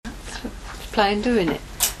playing doing it.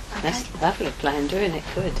 Okay. That's lovely, playing doing it,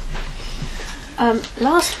 good.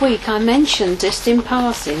 Last week I mentioned just in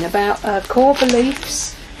passing about core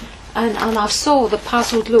beliefs, and I saw the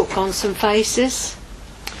puzzled look on some faces.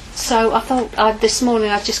 So I thought this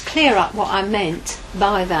morning I'd just clear up what I meant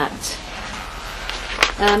by that.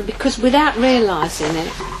 Because without realising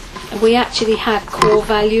it, we actually have core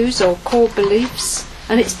values or core beliefs,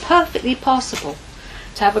 and it's perfectly possible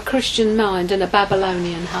to have a Christian mind and a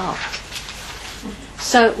Babylonian heart.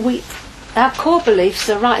 So our core beliefs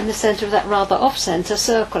are right in the centre of that rather off-centre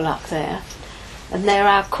circle up there, and they're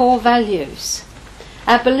our core values.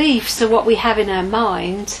 Our beliefs are what we have in our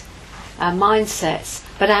mind, our mindsets,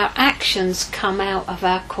 but our actions come out of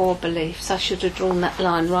our core beliefs. I should have drawn that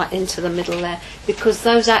line right into the middle there, because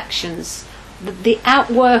those actions, the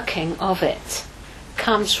outworking of it,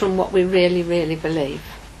 comes from what we really, really believe.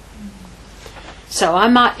 So I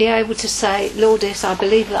might be able to say, Lordis, I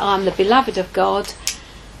believe that I'm the beloved of God,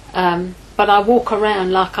 but I walk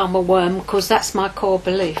around like I'm a worm because that's my core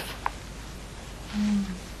belief.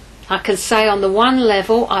 I can say on the one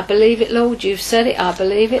level, I believe it, Lord, you've said it, I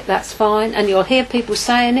believe it, that's fine. And you'll hear people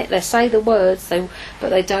saying it, they say the words, but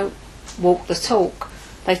they don't walk the talk.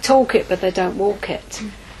 They talk it, but they don't walk it.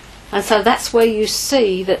 And so that's where you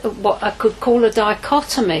see that what I could call a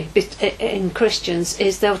dichotomy in Christians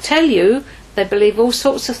is they'll tell you they believe all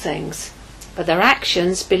sorts of things, but their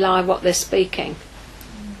actions belie what they're speaking.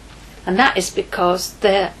 And that is because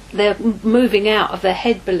they're moving out of their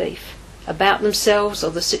head belief about themselves or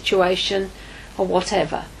the situation or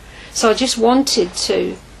whatever. So I just wanted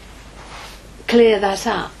to clear that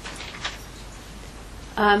up.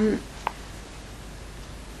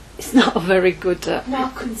 It's not a very good... No,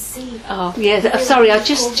 I couldn't see. Oh, yeah, sorry, I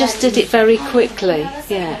just did it very quickly. No,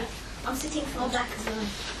 yeah. okay. I'm sitting far back as well.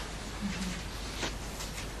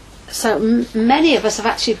 So many of us have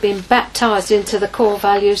actually been baptised into the core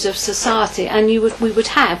values of society, and we would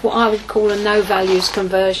have what I would call a no values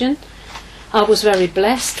conversion. I was very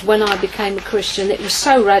blessed when I became a Christian. It was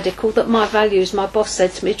so radical that my values, my boss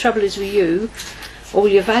said to me, trouble is with you, all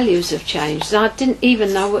your values have changed. And I didn't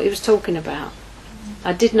even know what he was talking about.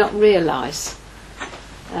 I did not realise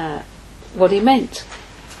what he meant.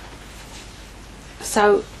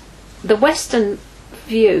 So the Western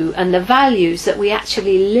view and the values that we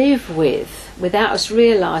actually live with without us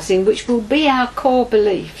realising, which will be our core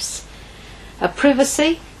beliefs, are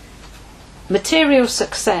privacy, material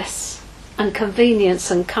success, and convenience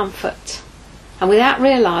and comfort. And without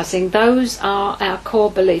realising, those are our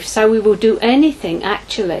core beliefs. So we will do anything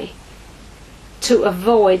actually to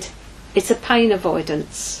avoid, it's a pain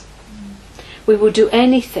avoidance. We will do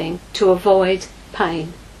anything to avoid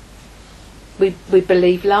pain. We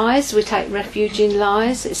believe lies, we take refuge in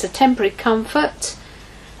lies, it's a temporary comfort,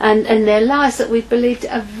 and they're lies that we've believed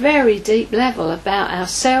at a very deep level about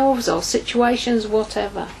ourselves or situations,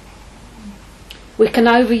 whatever. We can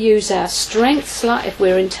overuse our strengths, like if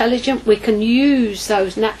we're intelligent, we can use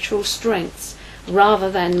those natural strengths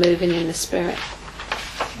rather than moving in the spirit.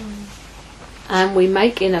 And we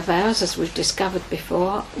make inner vows, as we've discovered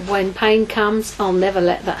before, when pain comes, I'll never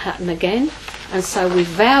let that happen again. And so we've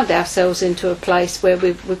vowed ourselves into a place where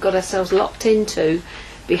we've got ourselves locked into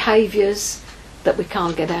behaviours that we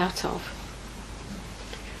can't get out of.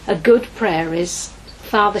 A good prayer is,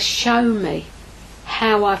 Father, show me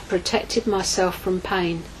how I've protected myself from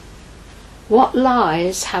pain. What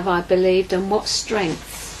lies have I believed and what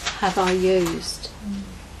strengths have I used?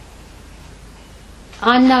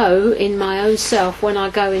 I know in my own self when I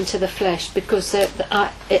go into the flesh, because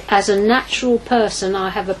as a natural person I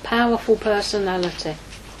have a powerful personality,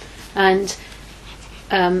 and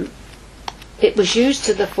it was used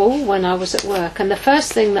to the full when I was at work, and the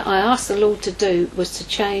first thing that I asked the Lord to do was to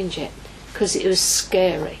change it, because it was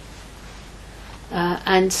scary.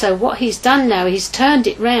 And so what he's done now, he's turned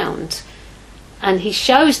it round, and he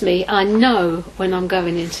shows me I know when I'm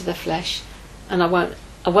going into the flesh, and I won't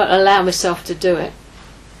allow myself to do it.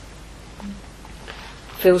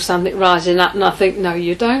 Feel something rising up and I think, no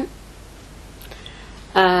you don't.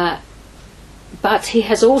 But he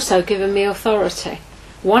has also given me authority.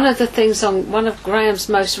 One of the things on one of Graham's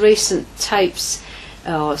most recent tapes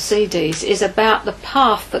or CDs is about the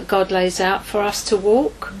path that God lays out for us to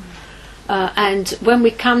walk. And when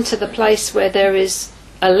we come to the place where there is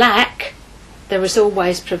a lack, there is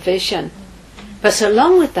always provision. But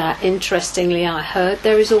along with that, interestingly, I heard,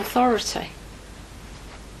 there is authority.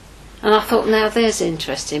 And I thought, now there's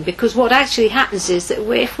interesting, because what actually happens is that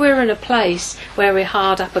if we're in a place where we're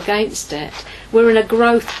hard up against it, we're in a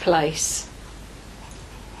growth place.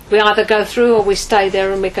 We either go through or we stay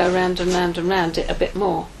there and we go round and round and round it a bit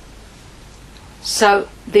more. So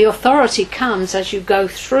the authority comes as you go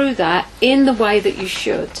through that in the way that you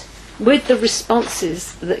should, with the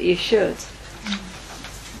responses that you should.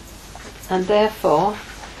 And therefore,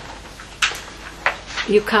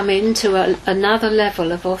 you come into another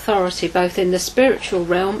level of authority, both in the spiritual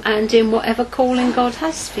realm and in whatever calling God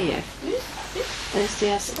has for you.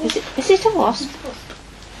 Yes. Is it a wasp?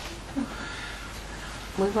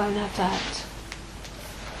 We won't have that.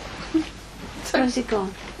 Where's he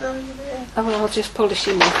gone? Oh, well, I'll just polish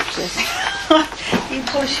him off. You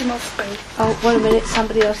polish him off, please. Oh, wait a minute,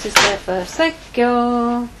 somebody else is there first. Thank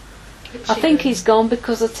you. I think he's gone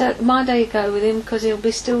because my day go with him because he'll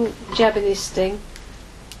be still jabbing his sting.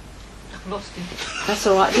 I've lost him. That's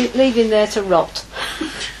all right. Leave him there to rot.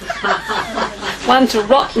 One to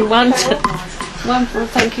rot and one to...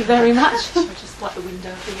 thank you very much. Just like the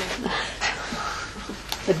window here.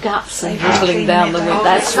 The guts are rolling down the window.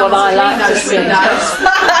 That's what I like to see.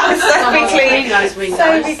 So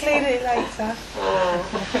we clean it later.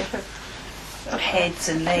 Heads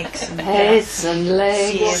and legs. Heads and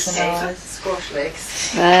legs. Squash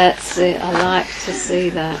legs. That's it. I like to see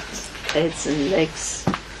that. Heads and legs.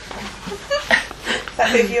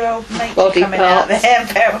 That of your old mate Body coming parts. out there,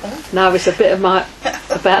 Beryl. No, it's a bit of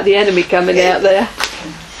about the enemy coming out there.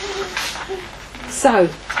 So,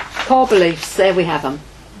 core beliefs, there we have them.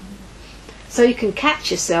 So you can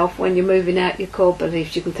catch yourself when you're moving out your core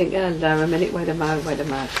beliefs. You can think, oh no, a minute, wait a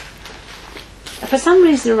moment. For some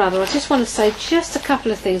reason or other, I just want to say just a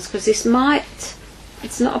couple of things, because it's not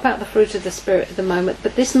about the fruit of the Spirit at the moment,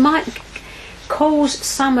 but this might cause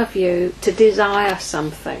some of you to desire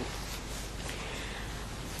something.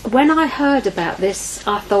 When I heard about this,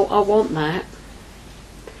 I thought, I want that.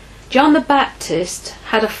 John the Baptist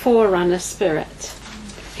had a forerunner spirit.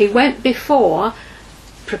 He went before,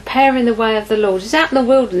 preparing the way of the Lord. He's out in the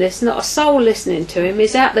wilderness, not a soul listening to him.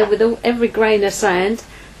 He's out there with every grain of sand,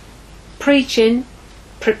 preaching,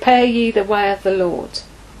 prepare ye the way of the Lord.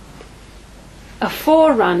 A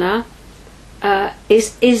forerunner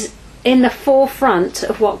is in the forefront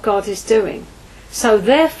of what God is doing. So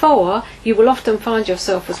therefore, you will often find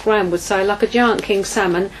yourself, as Graham would say, like a giant king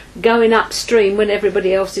salmon going upstream when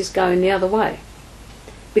everybody else is going the other way.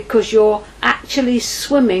 Because you're actually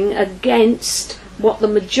swimming against what the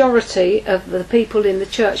majority of the people in the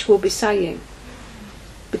church will be saying.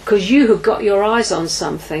 Because you have got your eyes on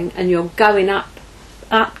something and you're going up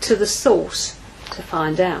to the source to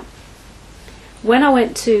find out. When I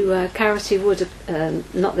went to Carity Wood,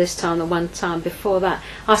 not this time, the one time before that,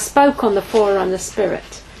 I spoke on the Forerunner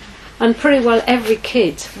spirit, and pretty well every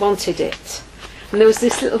kid wanted it. And there was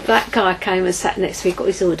this little black guy came and sat next to me, got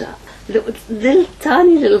his hood up. Little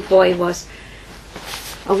tiny little boy he was.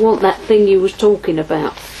 I want that thing you was talking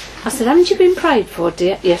about. I said, haven't you been prayed for,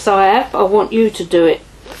 dear? Yes, I have. I want you to do it.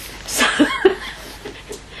 So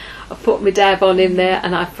I put my dab on him there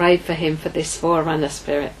and I prayed for him for this Forerunner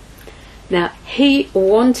spirit. Now, he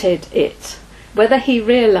wanted it. Whether he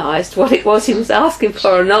realised what it was he was asking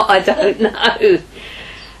for or not, I don't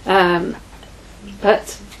know.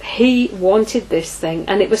 But he wanted this thing,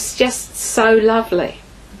 and it was just so lovely.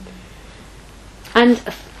 And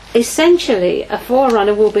essentially, a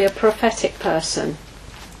forerunner will be a prophetic person.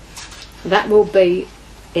 That will be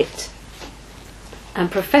it. And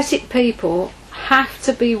prophetic people have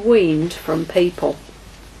to be weaned from people.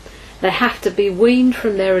 They have to be weaned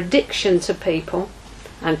from their addiction to people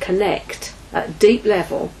and connect at a deep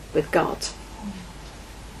level with God.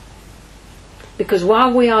 Because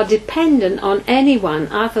while we are dependent on anyone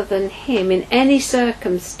other than Him in any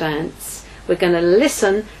circumstance, we're going to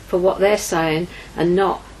listen for what they're saying and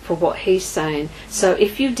not for what He's saying. So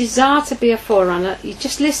if you desire to be a forerunner, you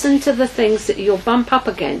just listen to the things that you'll bump up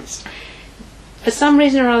against. For some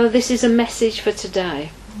reason or other, this is a message for today.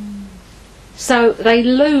 So they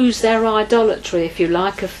lose their idolatry, if you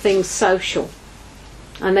like, of things social,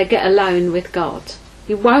 and they get alone with God.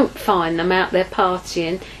 You won't find them out there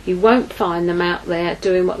partying. You won't find them out there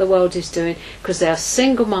doing what the world is doing, because they are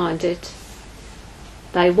single-minded.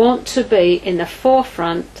 They want to be in the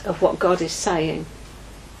forefront of what God is saying.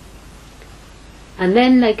 And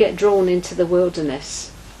then they get drawn into the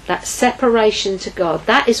wilderness. That separation to God.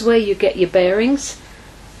 That is where you get your bearings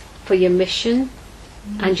for your mission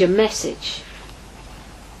and your message.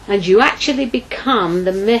 And you actually become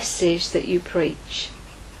the message that you preach.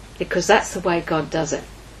 Because that's the way God does it.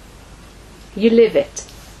 You live it.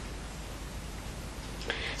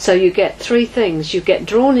 So you get three things. You get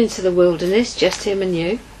drawn into the wilderness, just Him and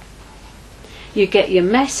you. You get your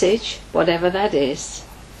message, whatever that is.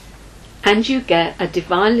 And you get a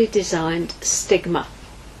divinely designed stigma.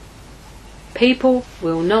 People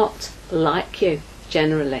will not like you,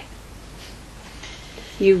 generally.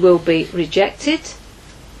 You will be rejected.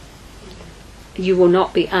 You will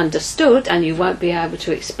not be understood, and you won't be able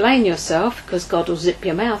to explain yourself because God will zip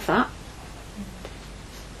your mouth up.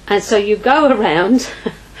 And so you go around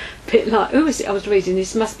a bit like, who is it I was reading?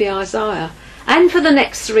 This must be Isaiah. And for the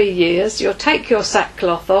next 3 years, you'll take your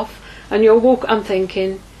sackcloth off and you'll walk. I'm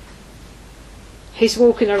thinking, he's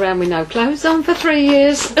walking around with no clothes on for 3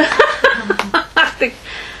 years. I think,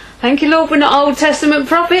 thank you, Lord, we're not Old Testament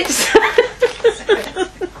prophets.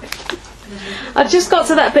 I just got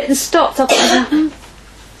to that bit and stopped. I thought,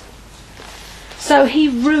 So he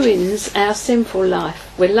ruins our sinful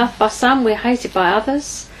life. We're loved by some, we're hated by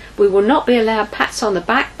others. We will not be allowed pats on the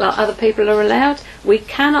back like other people are allowed. We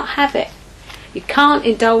cannot have it. You can't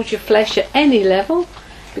indulge your flesh at any level,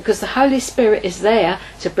 because the Holy Spirit is there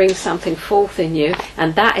to bring something forth in you,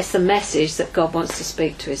 and that is the message that God wants to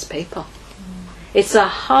speak to his people. It's a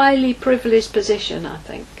highly privileged position, I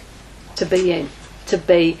think, to be in, to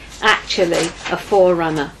be actually a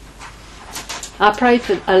forerunner. I prayed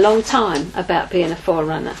for a long time about being a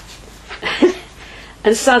forerunner.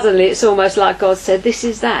 And suddenly it's almost like God said, this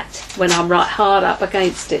is that, when I'm right hard up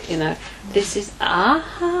against it, This is,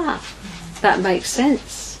 that makes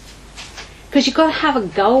sense. Because you've got to have a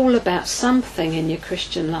goal about something in your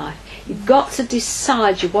Christian life. You've got to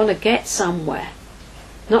decide you want to get somewhere.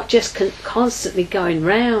 Not just constantly going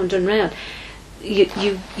round and round.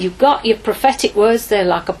 You've got your prophetic words there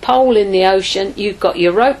like a pole in the ocean. You've got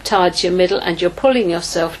your rope tied to your middle and you're pulling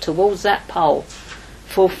yourself towards that pole,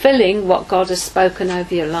 fulfilling what God has spoken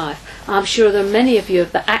over your life. I'm sure there are many of you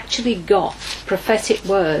that actually got prophetic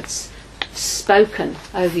words spoken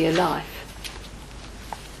over your life.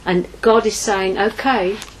 And God is saying,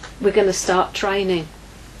 okay, we're going to start training.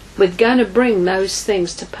 We're going to bring those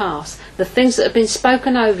things to pass. The things that have been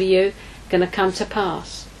spoken over you are going to come to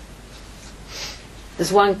pass.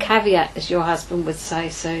 There's one caveat, as your husband would say,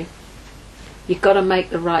 Sue. You've got to make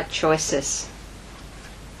the right choices.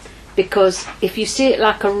 Because if you see it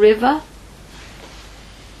like a river,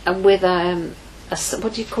 and with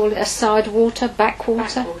what do you call it, a side water,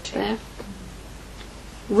 backwater. Yeah.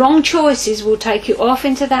 Wrong choices will take you off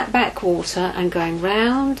into that backwater and going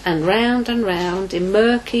round and round and round in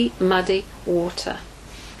murky, muddy water.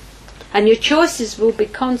 And your choices will be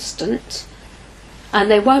constant and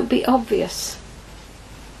they won't be obvious.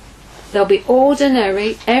 They'll be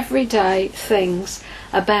ordinary, everyday things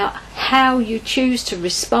about how you choose to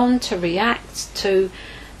respond, to react, to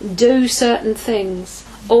do certain things.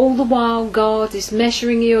 All the while God is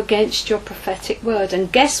measuring you against your prophetic word.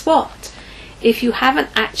 And guess what? If you haven't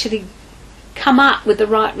actually come up with the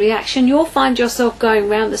right reaction, you'll find yourself going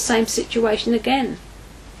round the same situation again.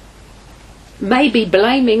 Maybe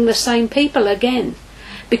blaming the same people again,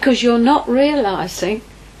 because you're not realising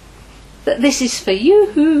that this is for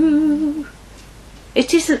you.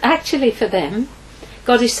 It isn't actually for them.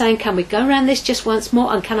 God is saying, can we go around this just once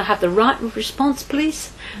more, and can I have the right response,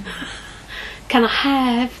 please? Can I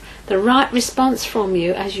have the right response from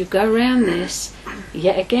you as you go around this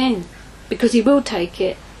yet again? Because he will take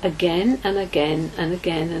it again and again and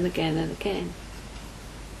again and again and again.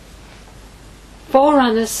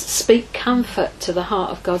 Forerunners speak comfort to the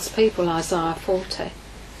heart of God's people, Isaiah 40.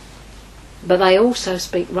 But they also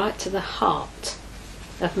speak right to the heart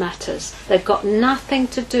of matters. They've got nothing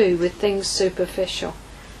to do with things superficial.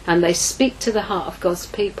 And they speak to the heart of God's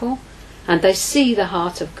people, and they see the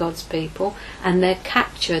heart of God's people, and they're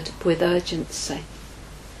captured with urgency.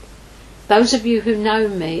 Those of you who know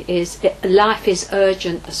me, life is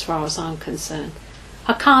urgent as far as I'm concerned.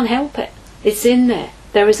 I can't help it. It's in there.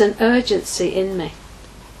 There is an urgency in me.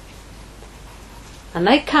 And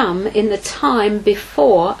they come in the time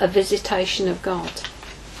before a visitation of God.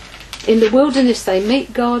 In the wilderness they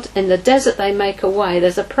meet God. In the desert they make a way.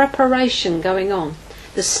 There's a preparation going on.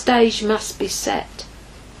 The stage must be set.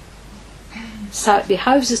 So it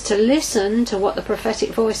behoves us to listen to what the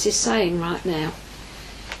prophetic voice is saying right now.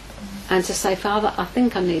 And to say, Father, I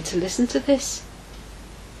think I need to listen to this.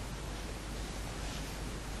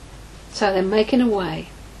 So they're making a way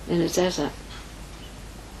in a desert.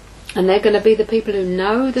 And they're going to be the people who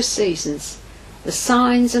know the seasons, the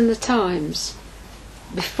signs and the times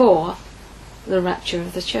before the rapture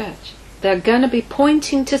of the church. They're going to be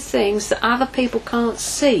pointing to things that other people can't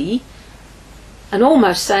see and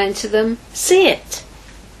almost saying to them, see it.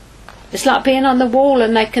 It's like being on the wall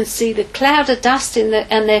and they can see the cloud of dust and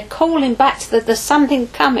they're calling back to that there's something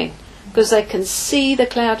coming because they can see the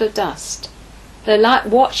cloud of dust. They're like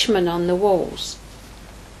watchmen on the walls.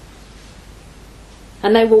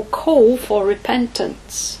 And they will call for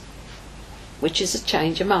repentance, which is a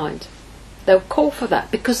change of mind. They'll call for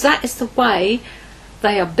that because that is the way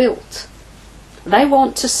they are built. They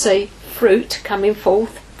want to see fruit coming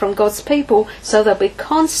forth from God's people, so they'll be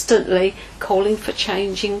constantly calling for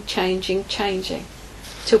changing,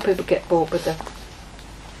 till people get bored with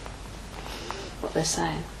what they're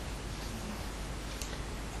saying.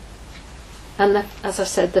 And as I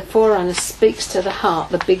said, the Forerunner speaks to the heart.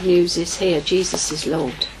 The big news is here: Jesus is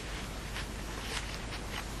Lord.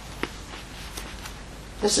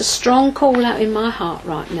 There's a strong call out in my heart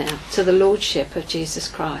right now to the Lordship of Jesus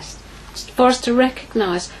Christ, for us to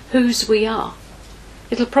recognise whose we are.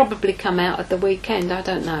 It'll probably come out at the weekend, I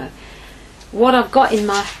don't know. What I've got in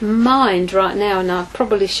my mind right now, and I'll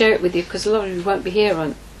probably share it with you because a lot of you won't be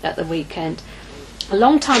here at the weekend. A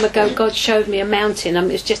long time ago, God showed me a mountain.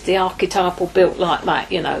 It's just the archetypal built like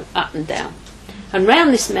that, up and down. And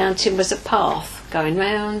round this mountain was a path going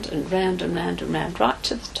round and round and round and round, right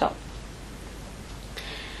to the top.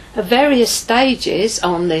 At various stages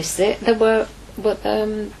on this, there were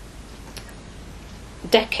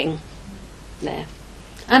decking there.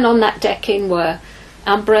 And on that decking were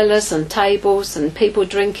umbrellas and tables and people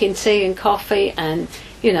drinking tea and coffee, and,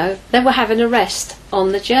 they were having a rest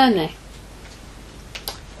on the journey.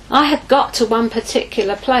 I had got to one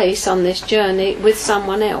particular place on this journey with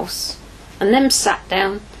someone else, and them sat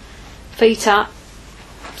down, feet up,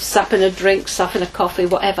 supping a drink, supping a coffee,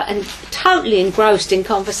 whatever, and totally engrossed in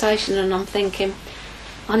conversation. And I'm thinking,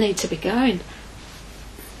 I need to be going,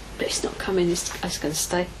 but it's not coming. It's going to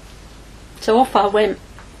stay. So off I went,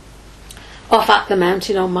 off up the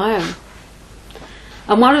mountain on my own.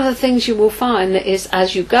 And one of the things you will find is,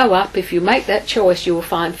 as you go up, if you make that choice, you will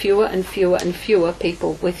find fewer and fewer and fewer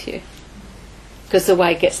people with you, because the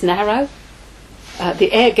way gets narrow,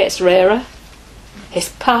 the air gets rarer, it's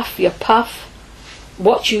puff, you puff.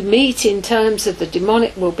 What you meet in terms of the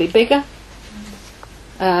demonic will be bigger.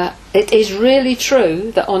 It is really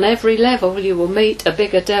true that on every level you will meet a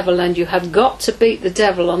bigger devil, and you have got to beat the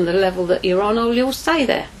devil on the level that you're on, or you'll stay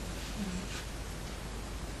there.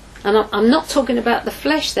 And I'm not talking about the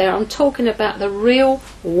flesh there, I'm talking about the real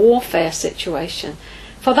warfare situation.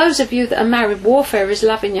 For those of you that are married, warfare is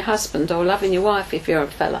loving your husband or loving your wife if you're a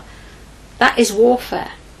fella. That is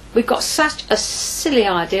warfare. We've got such a silly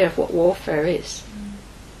idea of what warfare is.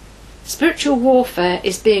 Spiritual warfare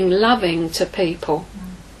is being loving to people,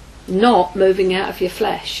 not moving out of your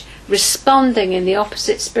flesh, responding in the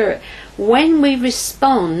opposite spirit. When we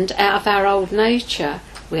respond out of our old nature,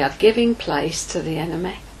 we are giving place to the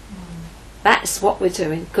enemy. That's what we're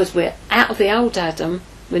doing, because we're out of the old Adam.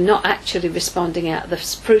 We're not actually responding out of the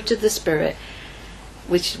fruit of the Spirit,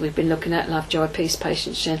 which we've been looking at: love, joy, peace,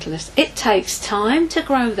 patience, gentleness. It takes time to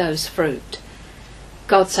grow those fruit.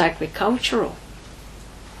 God's agricultural.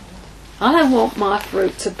 I don't want my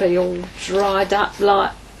fruit to be all dried up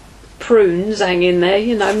like prunes hanging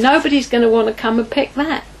there. Nobody's going to want to come and pick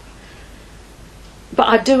that. But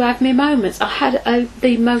I do have my moments. I had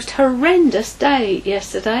the most horrendous day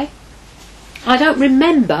yesterday. I don't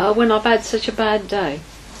remember when I've had such a bad day.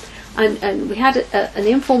 And we had an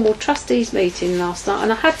informal trustees meeting last night,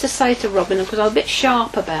 and I had to say to Robin, because I was a bit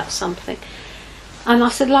sharp about something, and I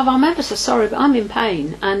said, love, I'm ever so sorry, but I'm in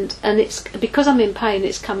pain, and it's because I'm in pain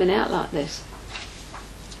it's coming out like this.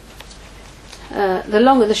 The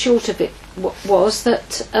long and the short of it was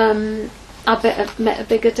that I met a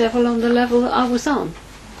bigger devil on the level that I was on.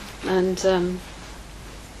 And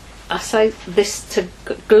I say this to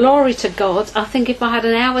glory to God. I think if I had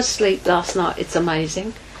an hour's sleep last night, it's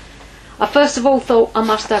amazing. I first of all thought I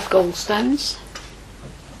must have gallstones.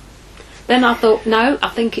 Then I thought, no, I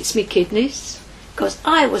think it's my kidneys, because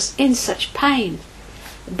I was in such pain.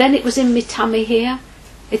 Then it was in my tummy here.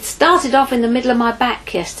 It started off in the middle of my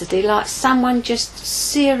back yesterday, like someone just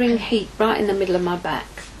searing heat right in the middle of my back.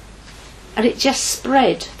 And it just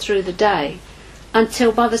spread through the day,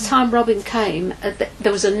 until by the time Robin came,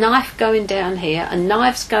 there was a knife going down here and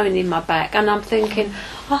knives going in my back, and I'm thinking,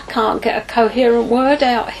 I can't get a coherent word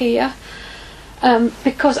out here,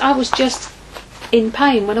 because I was just in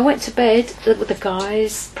pain. When I went to bed, the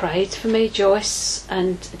guys prayed for me, Joyce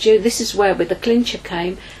and Jude. This is where the clincher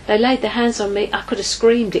came. They laid their hands on me. I could have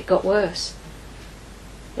screamed. It got worse.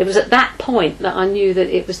 It was at that point that I knew that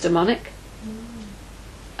it was demonic.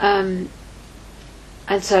 And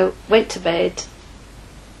so went to bed.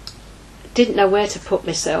 Didn't know where to put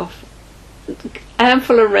myself.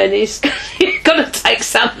 Handful of Rennies. You've got to take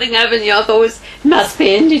something, haven't you? I thought it must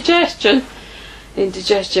be indigestion.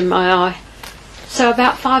 Indigestion, my eye. So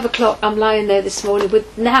about 5 o'clock, I'm laying there this morning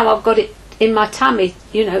with, now I've got it in my tummy,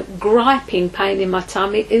 griping pain in my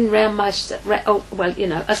tummy, in round my, as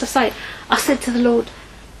I say, I said to the Lord,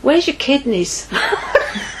 where's your kidneys?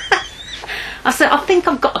 I said, I think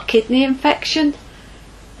I've got a kidney infection.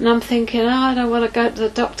 And I'm thinking, I don't want to go to the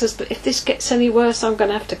doctors, but if this gets any worse, I'm going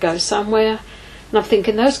to have to go somewhere. And I'm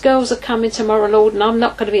thinking, those girls are coming tomorrow, Lord, and I'm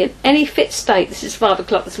not going to be in any fit state, this is 5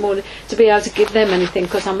 o'clock this morning, to be able to give them anything,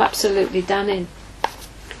 because I'm absolutely done in.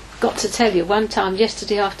 Got to tell you, one time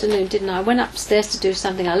yesterday afternoon, didn't I went upstairs to do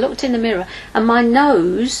something. I looked in the mirror and my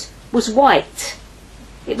nose was white.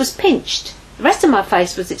 It was pinched. The rest of my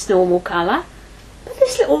face was its normal colour, but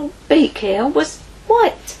this little beak here was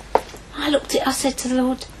white. I said to the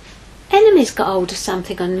Lord, enemy's got hold of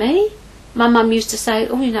something on me. My mum used to say,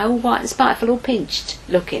 oh, you know, all white and spiteful, all pinched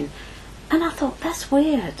looking. And I thought, that's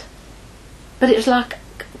weird. But it was like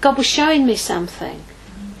God was showing me something.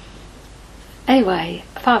 Anyway,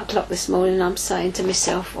 5 o'clock this morning, I'm saying to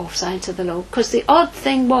myself, or saying to the Lord, because the odd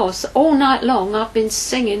thing was, all night long I've been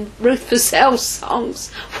singing Ruth Purcell's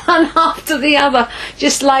songs, one after the other,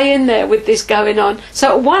 just laying there with this going on.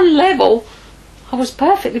 So at one level, I was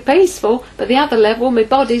perfectly peaceful, but the other level, my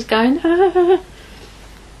body's going,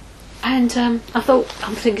 And I thought,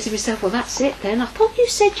 I'm thinking to myself, well, that's it then. I thought you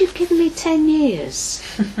said you've given me 10 years.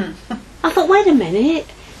 I thought, wait a minute,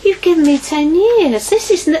 you've given me 10 years.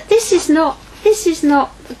 This is not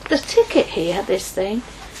the ticket here, this thing.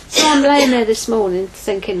 So I'm laying there this morning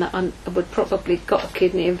thinking that I would probably got a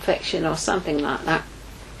kidney infection or something like that.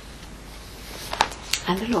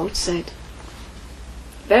 And the Lord said,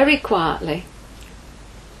 very quietly,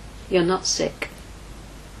 you're not sick.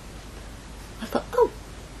 I thought, oh,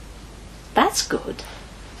 that's good.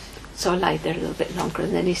 So I lay there a little bit longer,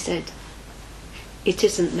 and then he said, it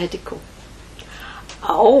isn't medical.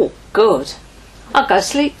 Oh, good. I'll go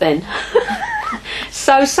sleep then.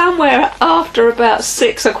 So somewhere after about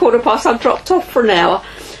 6 or 15, I dropped off for an hour,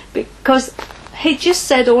 because he just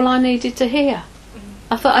said all I needed to hear.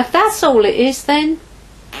 I thought, if that's all it is, then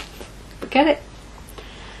forget it.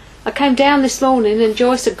 I came down this morning and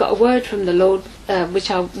Joyce had got a word from the Lord,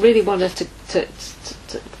 which I really wanted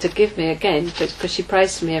to give me again, because she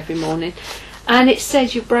prays for me every morning, and it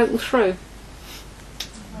said you've broken through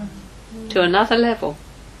to another level.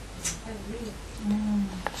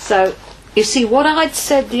 So you see, what I'd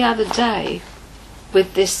said the other day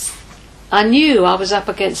with this, I knew I was up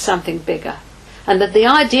against something bigger, and that the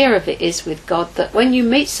idea of it is with God that when you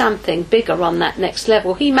meet something bigger on that next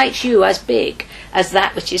level, he makes you as big as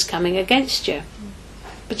that which is coming against you.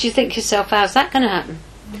 But you think to yourself, how's that going to happen?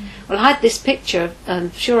 Well, I had this picture,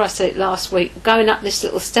 I'm sure I said it last week, going up this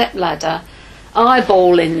little step ladder,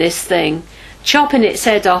 eyeballing this thing, chopping its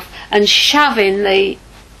head off and shoving the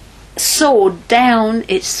sword down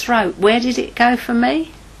its throat. Where did it go for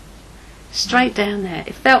me? Straight down there.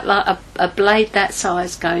 It felt like a blade that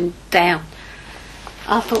size going down.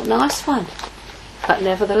 I thought, nice one. But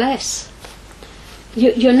nevertheless,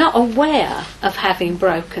 you're not aware of having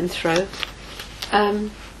broken through.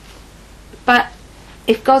 But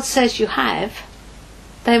if God says you have,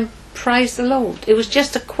 then praise the Lord. It was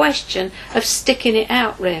just a question of sticking it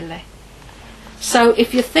out, really. So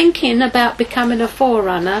if you're thinking about becoming a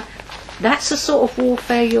forerunner, that's the sort of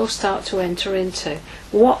warfare you'll start to enter into.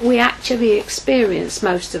 What we actually experience,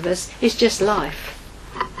 most of us, is just life.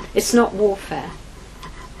 It's not warfare.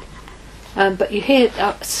 But you hear,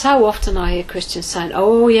 so often I hear Christians saying,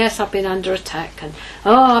 oh yes, I've been under attack, and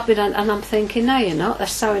oh, I've been and I'm thinking, no you're not,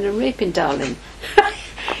 that's sowing and reaping, darling.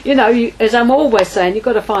 You know, as I'm always saying, you've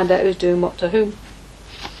got to find out who's doing what to whom.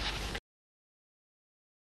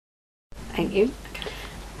 Thank you.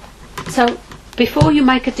 So before you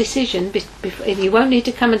make a decision, and you won't need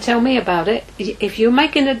to come and tell me about it, if you're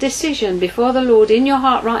making a decision before the Lord in your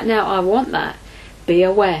heart right now, I want that, be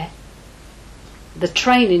aware. The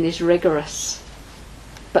training is rigorous,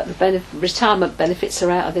 but the retirement benefits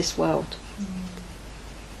are out of this world.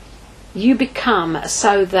 You become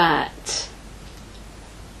so that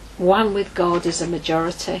one with God is a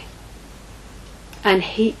majority, and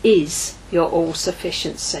he is your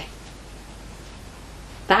all-sufficiency.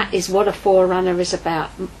 That is what a forerunner is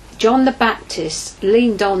about. John the Baptist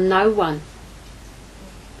leaned on no one.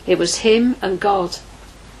 It was him and God,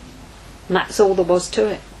 and that's all there was to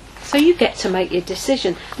it. So you get to make your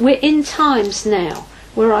decision. We're in times now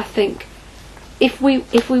where I think if we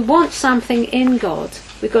want something in God,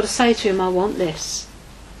 we've got to say to him, I want this.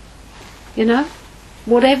 You know?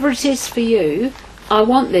 Whatever it is for you, I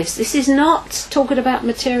want this. This is not talking about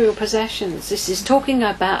material possessions. This is talking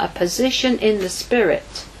about a position in the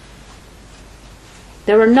Spirit.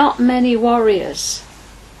 There are not many warriors.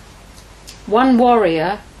 One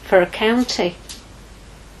warrior for a county.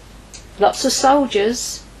 Lots of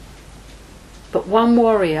soldiers, but one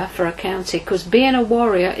warrior for a county, because being a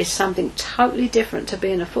warrior is something totally different to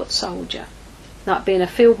being a foot soldier. Like being a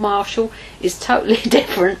field marshal is totally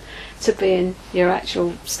different to being your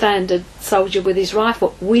actual standard soldier with his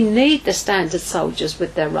rifle. We need the standard soldiers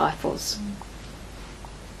with their rifles.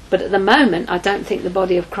 But at the moment, I don't think the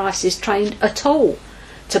body of Christ is trained at all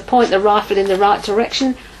to point the rifle in the right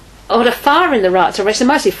direction or to fire in the right direction.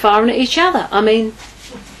 They're mostly firing at each other. I mean,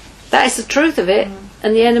 that is the truth of it.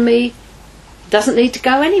 And the enemy doesn't need to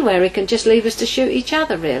go anywhere. He can just leave us to shoot each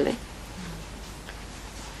other, really.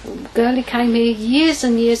 A girlie came here years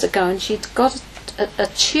and years ago, and she'd got a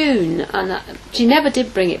tune, and she never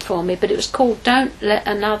did bring it for me, but it was called "Don't Let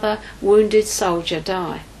Another Wounded Soldier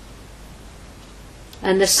Die."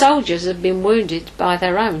 And the soldiers have been wounded by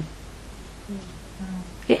their own.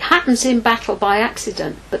 It happens in battle by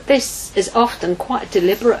accident, but this is often quite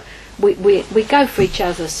deliberate. We go for each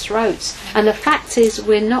other's throats, and the fact is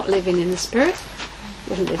we're not living in the spirit,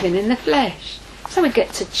 we're living in the flesh. So we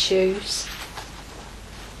get to choose.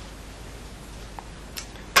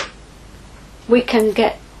 We can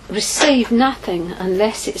receive nothing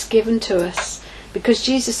unless it's given to us, because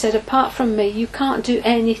Jesus said, apart from me you can't do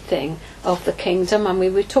anything of the kingdom. I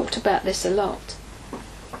mean, we talked about this a lot.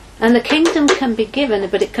 And the kingdom can be given,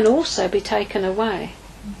 but it can also be taken away.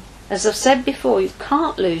 As I've said before, you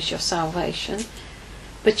can't lose your salvation,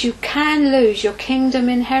 but you can lose your kingdom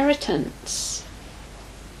inheritance.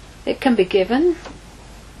 It can be given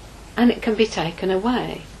and it can be taken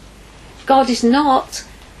away. God is not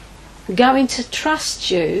going to trust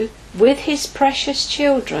you with his precious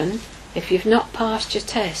children if you've not passed your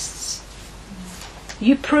tests.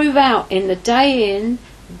 You prove out in the day in,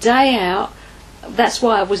 day out. That's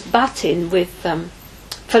why I was butting with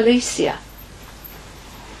Felicia.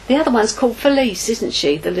 The other one's called Felice, isn't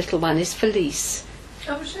she? The little one is Felice.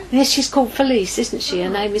 Oh, was she? Yes, she's called Felice, isn't she? Her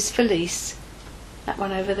name is Felice. That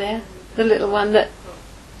one over there. The little one that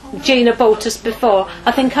Gina bought us before.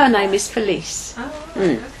 I think her name is Felice. Oh,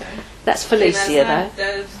 right, okay. That's Felicia,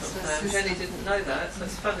 though. Jenny didn't know that, so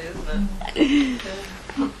it's funny, isn't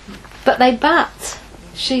it? But they butt.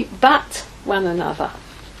 She butt one another.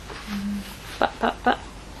 But.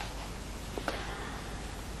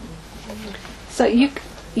 So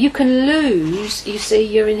you can lose, you see,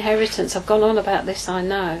 your inheritance. I've gone on about this, I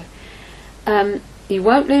know. You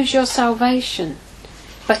won't lose your salvation,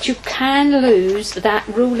 but you can lose that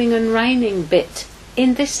ruling and reigning bit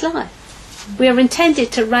in this life. We are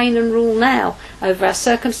intended to reign and rule now over our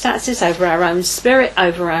circumstances, over our own spirit,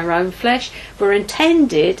 over our own flesh. We're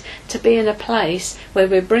intended to be in a place where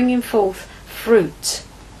we're bringing forth fruit,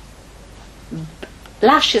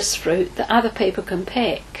 luscious fruit that other people can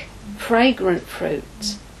pick, fragrant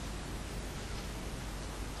fruit.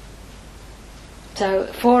 So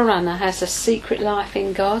Forerunner has a secret life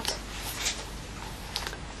in God,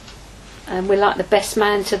 and we're like the best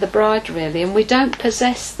man to the bride, really, and we don't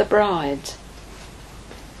possess the bride.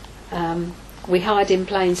 We hide in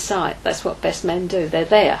plain sight. That's what best men do. They're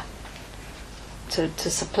there to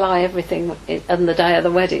supply everything on the day of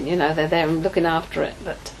the wedding. You know, they're there and looking after it,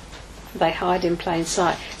 but they hide in plain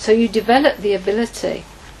sight. So you develop the ability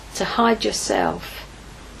to hide yourself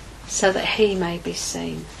so that he may be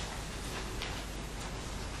seen.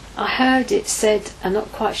 I heard it said, I'm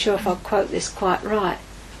not quite sure if I'll quote this quite right,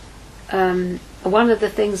 one of the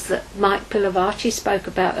things that Mike Pilavachi spoke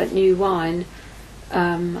about at New Wine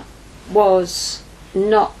was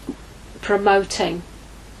not promoting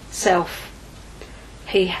self.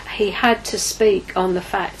 He had to speak on the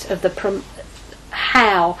fact of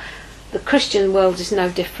how the Christian world is no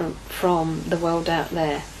different from the world out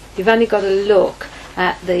there. You've only got to look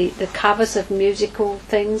at the covers of musical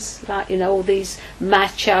things, like, you know, all these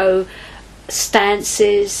macho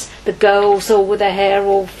stances, the girls all with their hair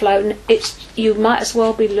all floating. You might as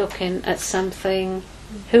well be looking at something.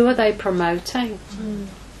 Who are they promoting?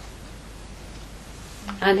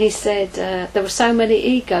 And he said there were so many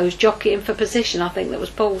egos jockeying for position. I think that was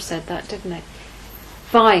Paul said that, didn't he?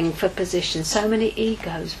 Vying for position. So many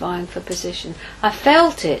egos vying for position. I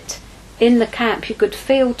felt it in the camp. You could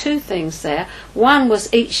feel two things there. One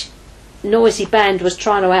was each noisy band was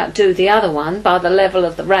trying to outdo the other one by the level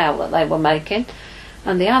of the row that they were making,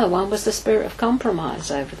 and the other one was the spirit of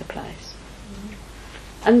compromise over the place.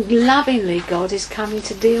 And lovingly God is coming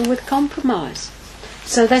to deal with compromise.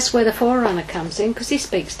 So that's where the Forerunner comes in, because he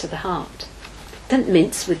speaks to the heart. Don't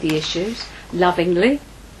mince with the issues. Lovingly.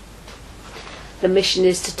 The mission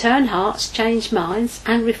is to turn hearts, change minds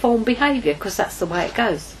and reform behaviour, because that's the way it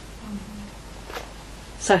goes.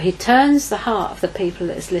 So he turns the heart of the people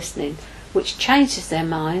that is listening, which changes their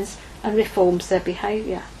minds and reforms their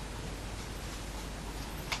behaviour.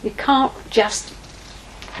 You can't just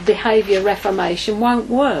behaviour reformation won't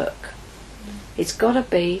work. It's got to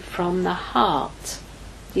be from the heart.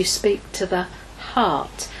 You speak to the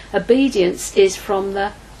heart. Obedience is from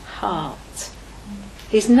the heart.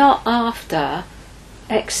 He's not after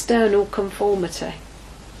external conformity.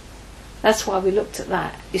 That's why we looked at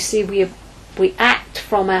that. You see, we act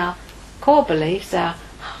from our core beliefs, our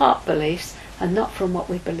heart beliefs, and not from what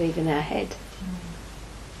we believe in our head.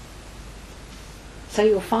 So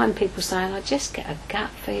you'll find people saying, I just get a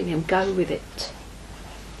gut feeling, go with it.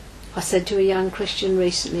 I said to a young Christian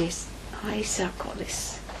recently, he said, I've got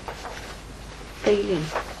this feeling.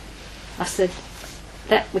 I said,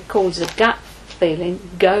 that we call it a gut feeling.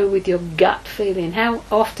 Go with your gut feeling. How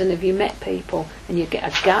often have you met people and you get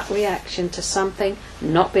a gut reaction to something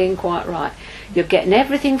not being quite right? You're getting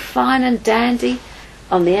everything fine and dandy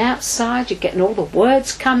on the outside, you're getting all the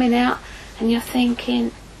words coming out, and you're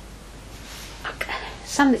thinking, okay,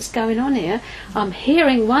 something's going on here. I'm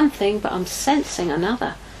hearing one thing, but I'm sensing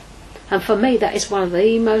another. And for me, that is one of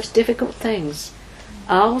the most difficult things.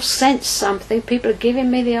 I'll sense something. People are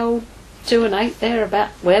giving me the old 2 and 8 there about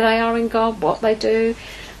where they are in God, what they do.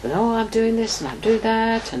 And, oh, I'm doing this and I do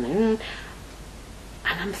that. And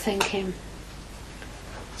I'm thinking,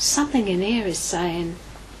 something in here is saying,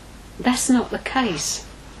 that's not the case.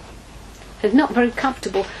 It's not very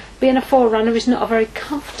comfortable. Being a forerunner is not a very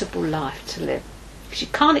comfortable life to live. Because you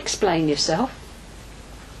can't explain yourself.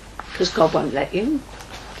 Because God won't let you.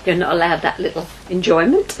 You're not allowed that little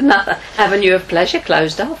enjoyment, another avenue of pleasure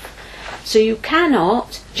closed off. So you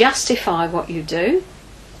cannot justify what you do.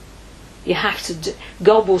 You have to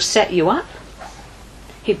God will set you up.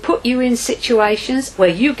 He put you in situations where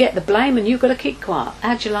you get the blame and you've got to keep quiet.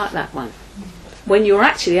 How'd you like that one? When you're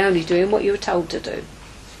actually only doing what you were told to do.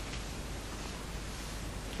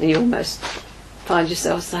 And you almost find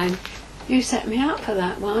yourself saying, you set me up for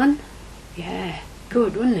that one. Yeah,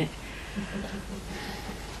 good, wouldn't it?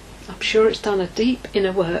 I'm sure it's done a deep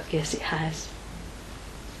inner work. Yes, it has.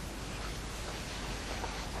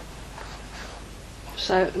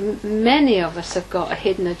 So many of us have got a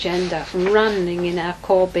hidden agenda running in our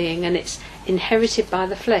core being, and it's inherited by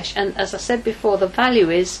the flesh. And as I said before, the value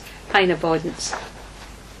is pain avoidance.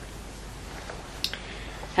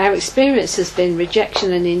 Our experience has been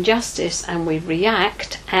rejection and injustice, and we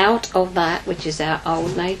react out of that, which is our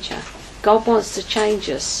old nature. God wants to change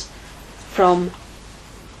us from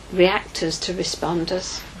reactors to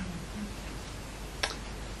responders.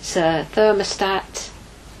 It's a thermostat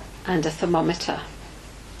and a thermometer.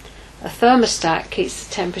 A thermostat keeps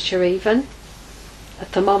the temperature even. A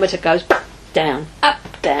thermometer goes down, up,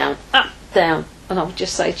 down, up, down. And I would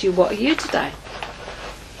just say to you, what are you today?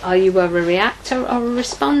 Are you a reactor or a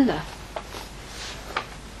responder?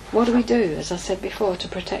 What do we do, as I said before, to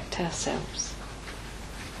protect ourselves?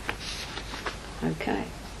 Okay.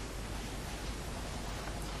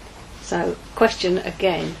 So, question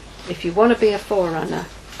again. If you want to be a forerunner,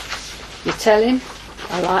 you tell him,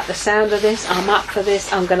 I like the sound of this, I'm up for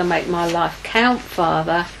this, I'm going to make my life count,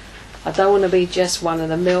 Father. I don't want to be just one of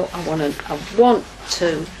the mill. I want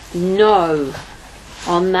to know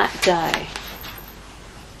on that day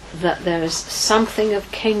that there is something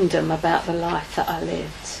of kingdom about the life that I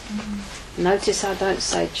lived. Mm-hmm. Notice I don't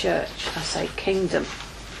say church, I say kingdom.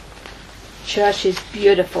 Church is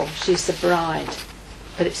beautiful, she's the bride,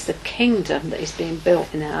 but it's the kingdom that is being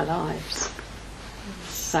built in our lives.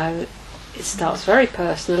 So it starts very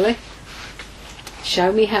personally.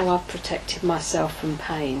 Show me how I've protected myself from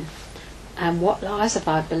pain, and what lies have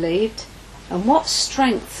I believed, and what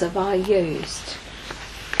strengths have I used.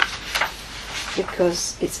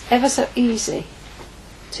 Because it's ever so easy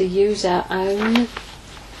to use our own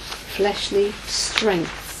fleshly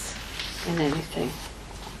strengths in anything.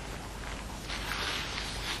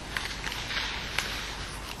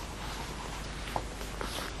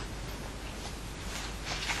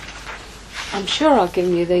 I'm sure I've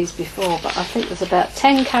given you these before, but I think there's about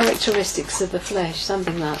 10 characteristics of the flesh,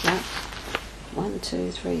 something like that. 1,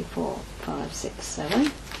 2, 3, 4, 5, 6,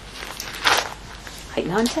 7, 8,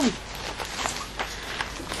 9, 10.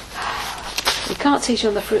 You can't teach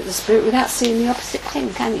on the fruit of the Spirit without seeing the opposite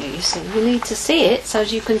thing, can you? You see, you need to see it so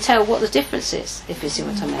as you can tell what the difference is, if you see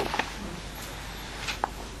what I mean.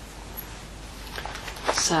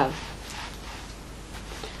 So,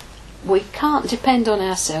 we can't depend on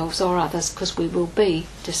ourselves or others because we will be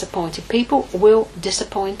disappointed. People will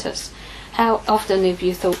disappoint us. How often have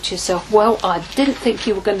you thought to yourself, well, I didn't think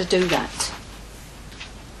you were going to do that?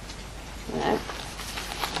 You know,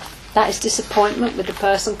 that is disappointment with the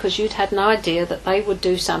person because you'd had an idea that they would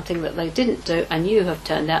do something that they didn't do, and you have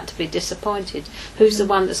turned out to be disappointed. Who's the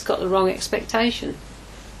one that's got the wrong expectation?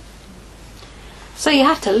 So you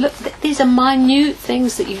have to look. These are minute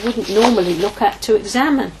things that you wouldn't normally look at to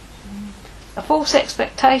examine. False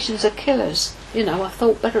expectations are killers. You know, I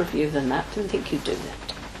thought better of you than that. Didn't think you'd do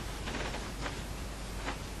that.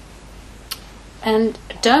 And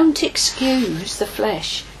don't excuse the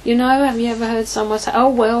flesh. You know, have you ever heard someone say,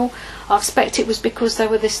 "Oh well, I expect it was because they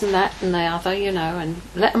were this and that and the other," you know, and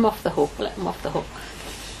let them off the hook. Let them off the hook.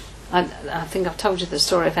 I think I've told you the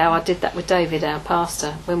story of how I did that with David, our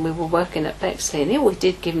pastor, when we were working at Bexley, and he always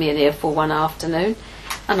did give me an earful one afternoon,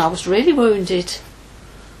 and I was really wounded.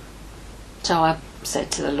 So I said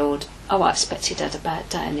to the Lord, "Oh, I expect he'd had a bad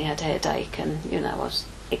day and he had a headache," and, you know, I was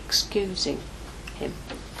excusing him.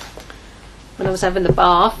 When I was having the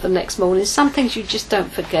bath the next morning, some things you just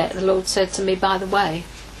don't forget. The Lord said to me, "By the way,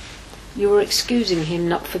 you were excusing him,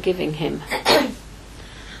 not forgiving him."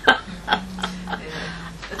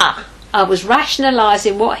 I was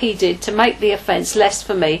rationalising what he did to make the offence less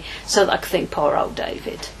for me, so that I could think, poor old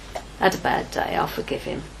David had a bad day, I'll forgive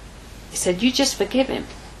him. He said, "You just forgive him.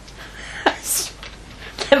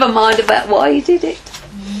 Never mind about why he did it."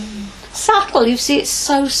 Subtle, you see, it's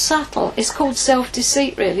so subtle. It's called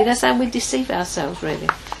self-deceit, really. That's how we deceive ourselves, really.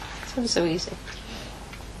 So easy.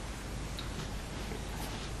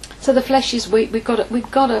 So the flesh is weak. We've got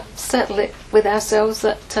to settle it with ourselves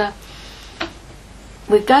that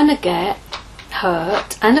we're going to get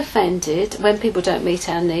hurt and offended when people don't meet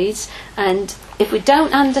our needs, and if we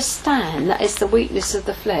don't understand that it's the weakness of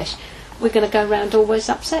the flesh, we're going to go around always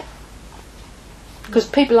upset, because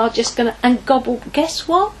people are just going to, and God will, guess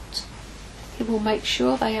what? He will make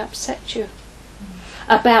sure they upset you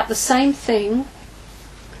about the same thing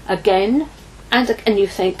again and you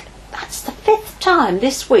think, that's the 5th time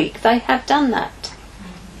this week they have done that.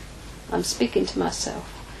 I'm speaking to myself.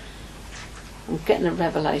 I'm getting a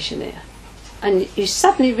revelation here. And you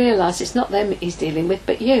suddenly realise it's not them he's dealing with,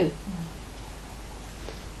 but you.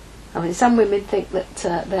 I mean, some women think that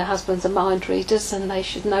their husbands are mind readers and they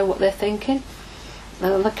should know what they're thinking.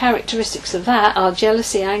 And the characteristics of that are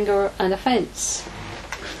jealousy, anger and offence.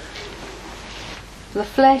 The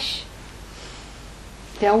flesh,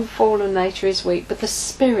 the old fallen nature is weak, but the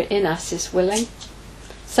spirit in us is willing.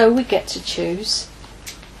 So we get to choose.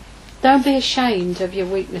 Don't be ashamed of your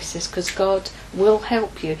weaknesses, because God will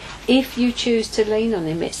help you. If you choose to lean on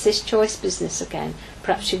him, it's this choice business again.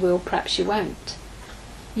 Perhaps you will, perhaps you won't.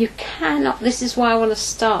 You cannot, this is why I want to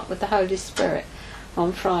start with the Holy Spirit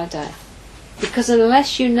on Friday. Because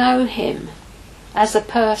unless you know him as a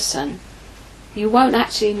person, you won't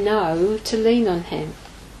actually know to lean on him.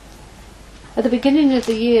 At the beginning of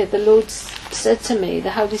the year, the Lord said to me,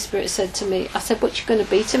 the Holy Spirit said to me, I said, "What you going to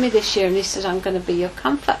be to me this year?" And he said, "I'm going to be your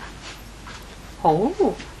comfort."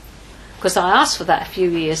 Oh, because I asked for that a few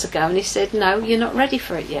years ago, and he said, "No, you're not ready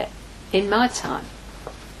for it yet. In my time,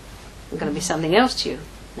 I'm going to be something else to you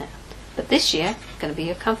now. But this year, I'm going to be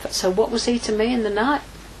your comfort." So what was he to me in the night?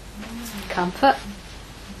 Comfort.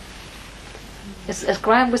 As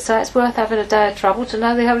Graham would say, it's worth having a day of trouble to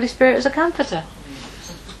know the Holy Spirit is a comforter.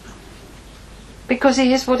 Because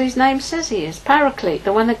he is what his name says he is. Paraclete,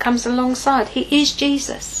 the one that comes alongside. He is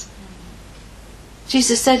Jesus.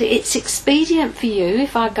 Jesus said, "It's expedient for you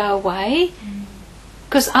if I go away,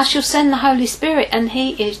 because I shall send the Holy Spirit, and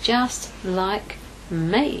he is just like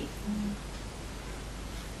me."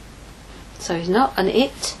 So he's not an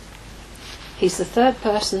it. He's the third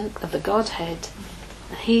person of the Godhead.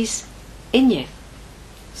 He's in you.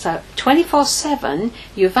 So 24/7,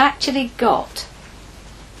 you've actually got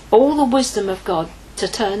all the wisdom of God to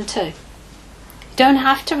turn to. You don't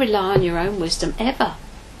have to rely on your own wisdom ever.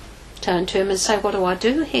 Turn to him and say, "What do I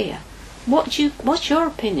do here? What's your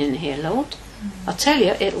opinion here, Lord?" I'll tell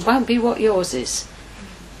you, it won't be what yours is.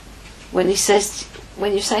 When he says,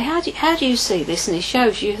 when you say, how do you see this? And he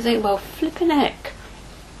shows you, you think, well, flipping heck,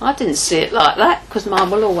 I didn't see it like that, because mine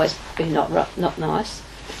will always be not nice.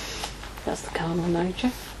 That's the carnal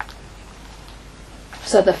nature.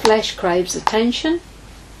 So the flesh craves attention.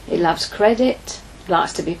 It loves credit,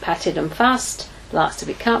 likes to be patted and fussed, likes to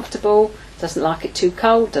be comfortable, doesn't like it too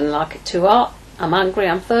cold, doesn't like it too hot. I'm hungry,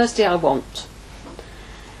 I'm thirsty, I want.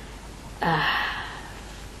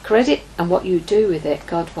 Credit and what you do with it,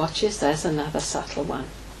 God watches. There's another subtle one.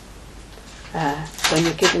 When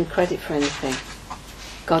you're given credit for anything,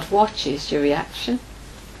 God watches your reaction.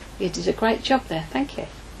 You did a great job there, thank you.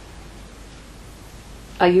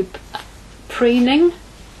 Are you preening,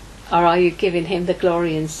 or are you giving him the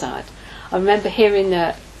glory inside? I remember hearing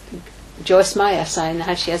Joyce Meyer saying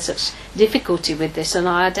how she had such difficulty with this, and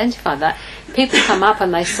I identified that. People come up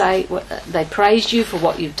and they say, they praise you for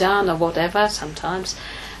what you've done or whatever sometimes,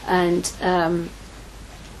 and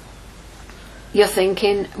you're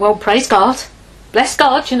thinking, well, praise God, bless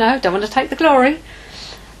God, don't want to take the glory.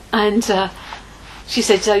 And she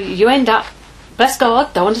said, so you end up, bless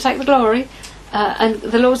God, don't want to take the glory. And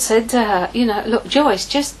the Lord said to her, look, Joyce,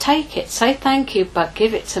 just take it, say thank you, but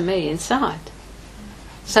give it to me inside.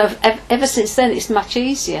 So ever since then, it's much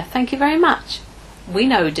easier. Thank you very much. We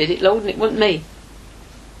know who did it, Lord, and it wasn't me.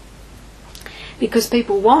 Because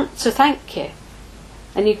people want to thank you.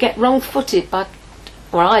 And you get wrong-footed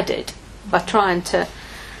I did, by trying to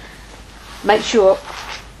make sure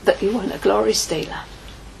that you weren't a glory stealer.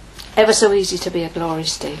 Ever so easy to be a glory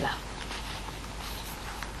stealer.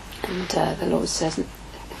 And the Lord says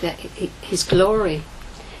that His glory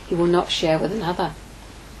He will not share with another.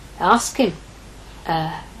 Ask Him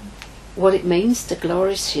what it means to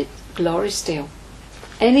glory steal.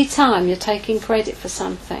 Any time you're taking credit for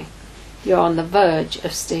something, you're on the verge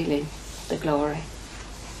of stealing the glory.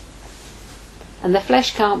 And the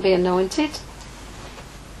flesh can't be anointed.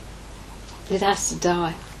 It has to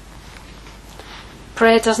die.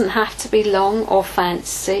 Prayer doesn't have to be long or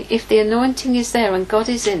fancy. If the anointing is there and God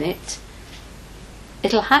is in it,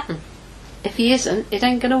 it'll happen. If He isn't, it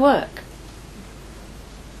ain't going to work.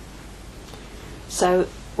 So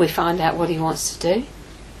we find out what He wants to do.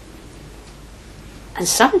 And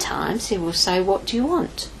sometimes He will say, what do you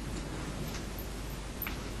want?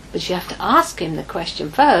 But you have to ask Him the question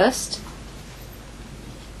first,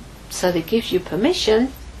 so that He gives you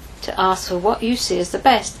permission to ask for what you see as the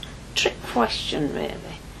best. Trick question,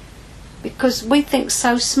 really, because we think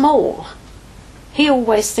so small. He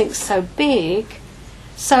always thinks so big,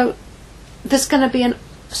 so there's going to be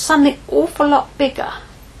something awful lot bigger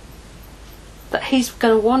that He's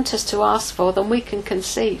going to want us to ask for than we can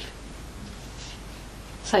conceive.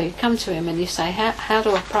 So you come to Him and you say, how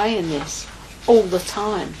do I pray in this? All the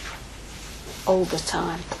time. All the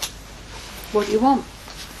time. What do you want?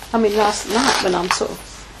 I mean, last night when I'm sort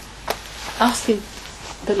of asking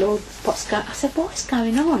the Lord I said, what's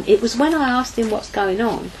going on? It was when I asked Him what's going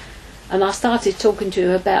on, and I started talking to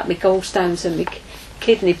Him about my gallstones and my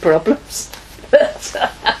kidney problems,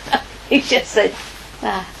 that He just said,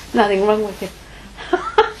 nothing wrong with you.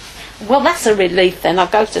 Well, that's a relief then. I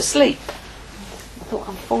go to sleep. I thought,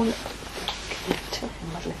 I'm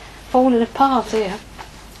falling apart here.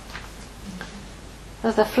 Now,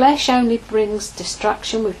 the flesh only brings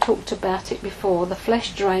destruction. We've talked about it before. The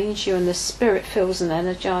flesh drains you and the spirit fills and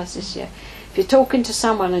energises you. If you're talking to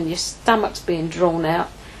someone and your stomach's being drawn out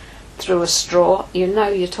through a straw, you know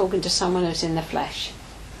you're talking to someone who's in the flesh.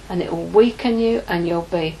 And it will weaken you, and you'll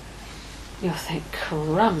think,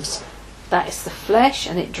 crumbs. That is the flesh,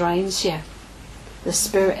 and it drains you. The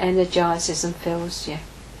spirit energises and fills you.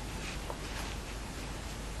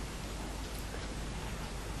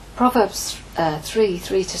 Proverbs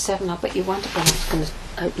 3:3-7. I bet you wonder when I was going to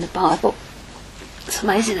open the Bible. It's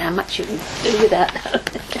amazing how much you can do with that.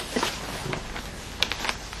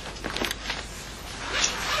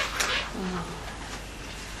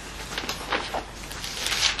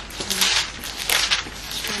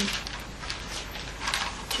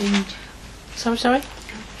 Sorry?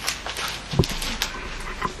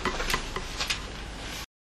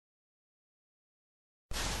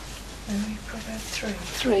 Proverbs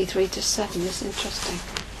 3:3-7 is interesting.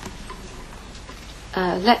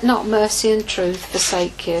 Let not mercy and truth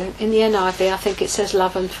forsake you. In the NIV, I think it says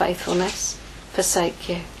love and faithfulness forsake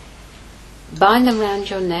you. Bind them round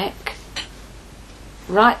your neck.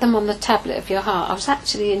 Write them on the tablet of your heart. I was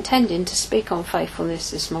actually intending to speak on faithfulness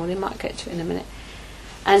this morning. Might get to it in a minute.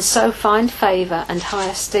 And so find favour and high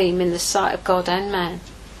esteem in the sight of God and man.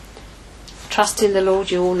 Trust in the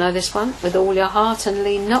Lord, you all know this one, with all your heart, and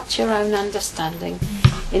lean not to your own understanding.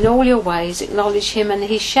 In all your ways acknowledge Him, and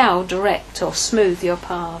He shall direct or smooth your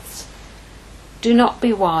paths. Do not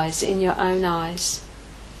be wise in your own eyes.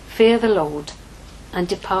 Fear the Lord and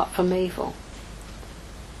depart from evil.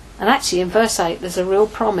 And actually in verse 8 there's a real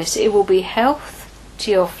promise. It will be health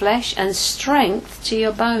to your flesh and strength to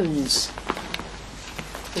your bones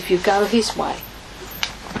if you go His way.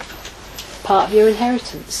 Part of your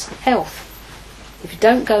inheritance, health. If you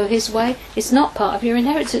don't go His way, it's not part of your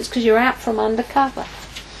inheritance because you're out from under cover.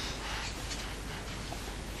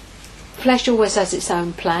 Flesh always has its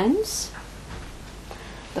own plans.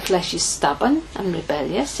 The flesh is stubborn and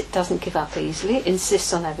rebellious. It doesn't give up easily. It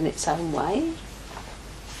insists on having its own way.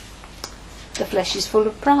 The flesh is full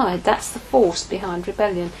of pride. That's the force behind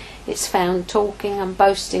rebellion. It's found talking and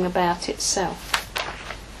boasting about itself.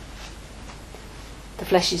 The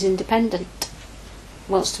flesh is independent.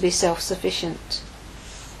 Wants to be self-sufficient.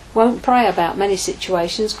 Won't pray about many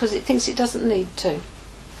situations because it thinks it doesn't need to.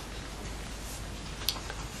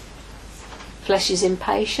 Flesh is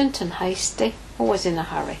impatient and hasty, always in a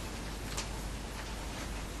hurry.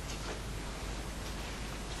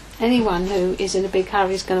 anyone who is in a big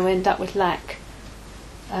hurry is going to end up with lack.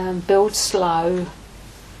 Build slow.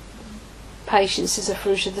 Patience is a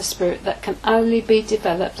fruit of the Spirit that can only be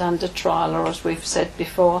developed under trial, or as we've said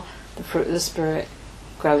before, the fruit of the Spirit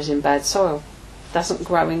grows in bad soil. It doesn't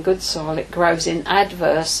grow in good soil, it grows in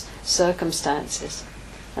adverse circumstances.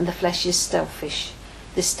 And the flesh is selfish.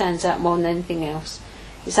 This stands out more than anything else.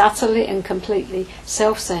 It's utterly and completely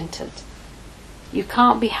self-centred. You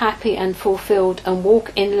can't be happy and fulfilled and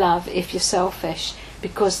walk in love if you're selfish,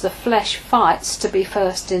 because the flesh fights to be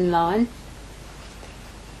first in line.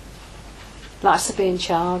 Likes to be in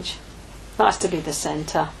charge, likes to be the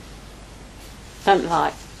centre, don't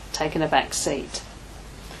like taking a back seat.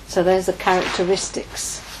 So there's the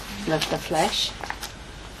characteristics of the flesh.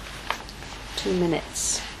 2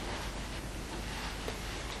 minutes.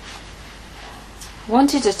 I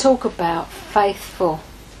wanted to talk about faithful,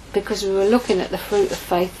 because we were looking at the fruit of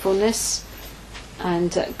faithfulness,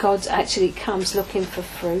 and God actually comes looking for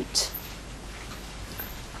fruit.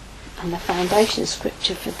 And the foundation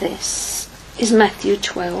scripture for this is Matthew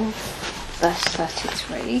 12, verse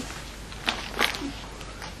 33.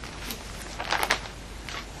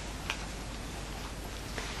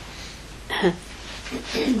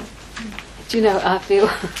 Do you know, I feel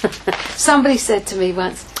somebody said to me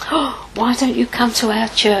once, "Oh, why don't you come to our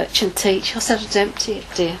church and teach?" I said, "I don't teach,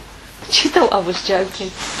 dear." She thought I was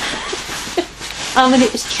joking. I mean,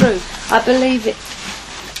 it's true. I believe it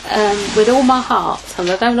with all my heart, and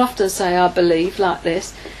I don't often say I believe like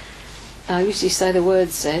this. I usually say the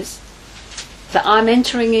Word says that I'm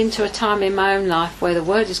entering into a time in my own life where the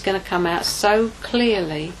Word is going to come out so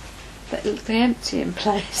clearly that it'll be empty in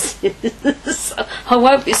places. So I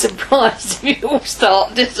won't be surprised if you all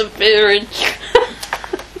start disappearing.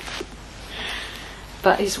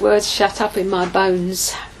 But His Word's shut up in my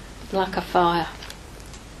bones like a fire.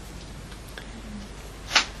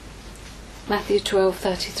 Matthew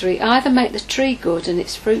 12:33. Either make the tree good and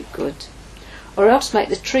its fruit good, or else make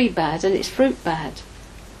the tree bad and its fruit bad.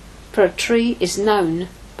 For a tree is known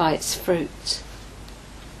by its fruit.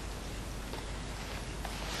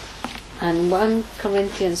 And 1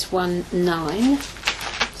 Corinthians 1:9.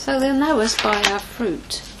 So they'll know us by our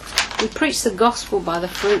fruit. We preach the gospel by the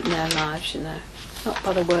fruit in our lives, you know, not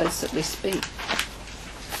by the words that we speak.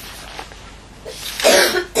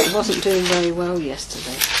 I wasn't doing very well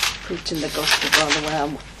yesterday, preaching the gospel by the way I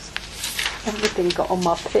was. Everything got on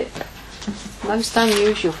my pip. Most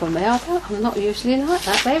unusual for me. I'm not usually like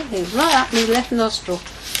that. Everything's right up my left nostril.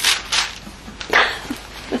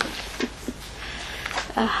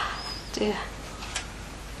 Ah, dear.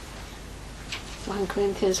 1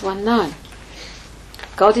 Corinthians 1:9.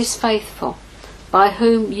 God is faithful, by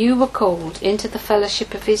whom you were called into the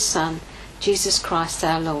fellowship of His Son, Jesus Christ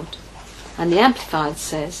our Lord. And the Amplified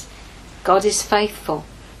says, God is faithful,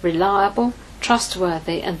 reliable,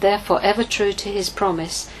 trustworthy, and therefore ever true to His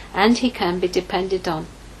promise, and He can be depended on.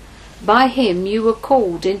 By Him you were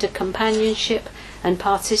called into companionship and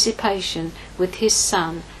participation with His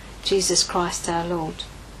Son, Jesus Christ our Lord.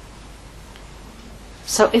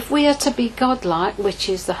 So if we are to be godlike, which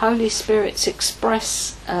is the Holy Spirit's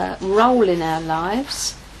express role in our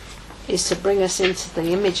lives, is to bring us into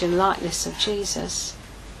the image and likeness of Jesus,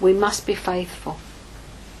 we must be faithful.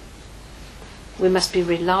 We must be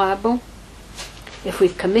reliable. If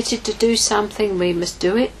we've committed to do something, we must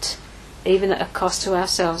do it, even at a cost to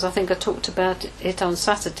ourselves. I think I talked about it on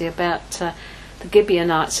Saturday, about the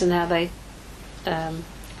Gibeonites and how they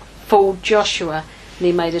fooled Joshua, and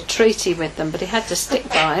he made a treaty with them, but he had to stick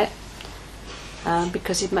by it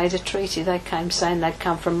because he'd made a treaty. They came saying they'd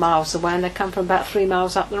come from miles away, and they'd come from about 3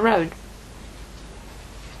 miles up the road.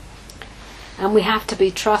 And we have to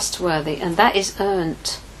be trustworthy, and that is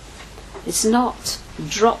earned. It's not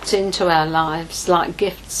dropped into our lives like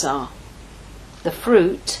gifts are. The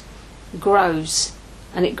fruit grows,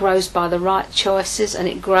 and it grows by the right choices, and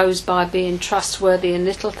it grows by being trustworthy in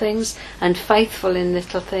little things and faithful in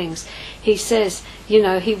little things. He says, you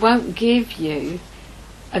know, He won't give you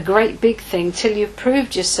a great big thing till you've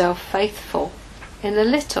proved yourself faithful in the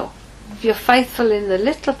little. If you're faithful in the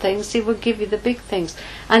little things, He will give you the big things.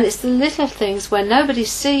 And it's the little things where nobody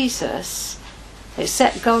sees us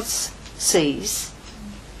except God sees,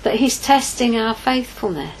 that He's testing our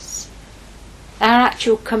faithfulness, our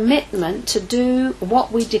actual commitment to do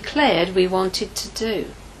what we declared we wanted to do.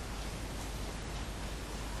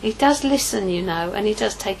 He does listen, you know, and He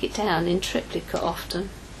does take it down in triplicate often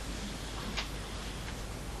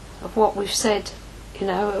of what we've said. You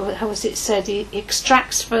know, how was it said? He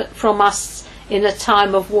extracts from us in a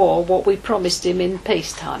time of war what we promised Him in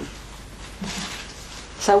peacetime.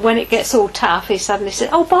 So when it gets all tough, He suddenly said,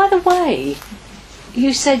 oh, by the way,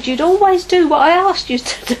 you said you'd always do what I asked you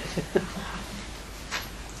to do.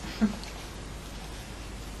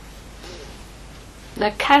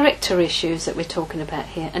 They're character issues that we're talking about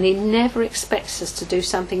here, and he never expects us to do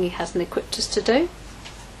something he hasn't equipped us to do.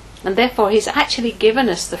 And therefore he's actually given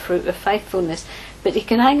us the fruit of faithfulness, but it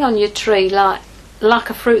can hang on your tree like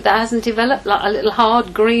a fruit that hasn't developed, like a little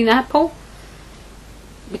hard green apple,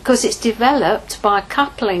 because it's developed by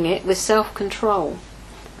coupling it with self-control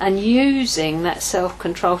and using that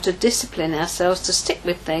self-control to discipline ourselves to stick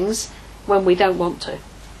with things when we don't want to.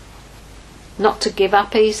 Not to give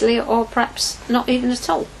up easily, or perhaps not even at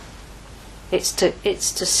all. It's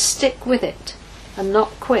to stick with it and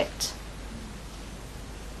not quit.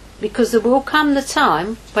 Because there will come the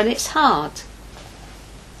time when it's hard.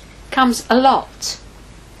 Comes a lot.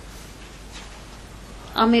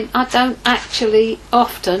 I mean, I don't actually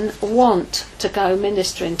often want to go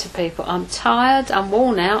ministering to people. I'm tired, I'm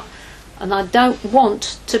worn out, and I don't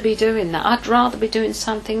want to be doing that. I'd rather be doing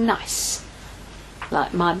something nice,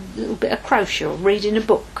 like my little bit of crochet or reading a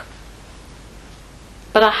book.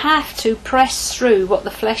 But I have to press through what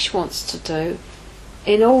the flesh wants to do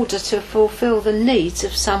in order to fulfill the needs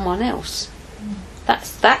of someone else.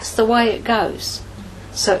 That's the way it goes.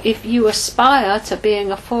 So if you aspire to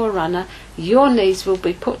being a forerunner, your needs will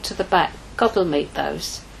be put to the back. God will meet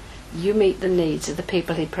those. You meet the needs of the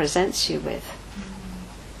people he presents you with.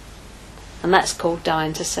 And that's called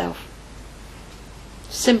dying to self.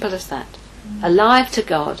 Simple as that. Alive to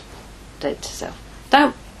God, dead to self.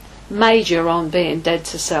 Don't major on being dead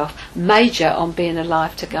to self. Major on being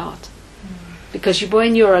alive to God. Because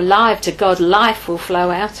when you're alive to God, life will flow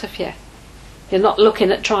out of you. You're not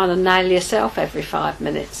looking at trying to nail yourself every 5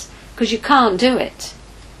 minutes, because you can't do it.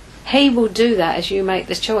 He will do that as you make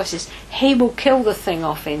the choices. He will kill the thing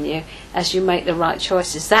off in you as you make the right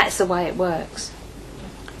choices. That's the way it works.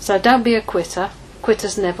 So don't be a quitter.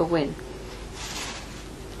 Quitters never win.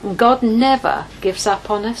 And God never gives up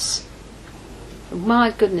on us.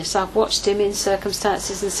 My goodness, I've watched him in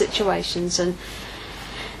circumstances and situations, and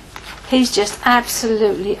he's just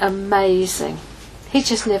absolutely amazing. He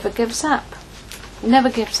just never gives up.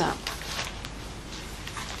 Never gives up.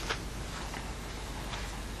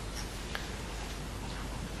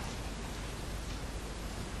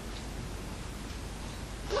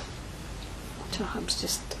 I was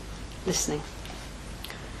just listening.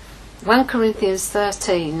 1 Corinthians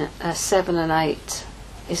 13, 7 and 8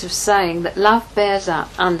 is of saying that love bears up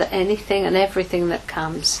under anything and everything that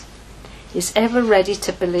comes, is ever ready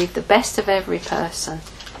to believe the best of every person.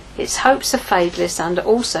 Its hopes are fadeless under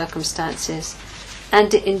all circumstances,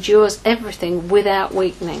 and it endures everything without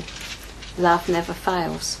weakening. Love never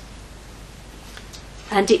fails.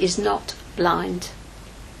 And it is not blind.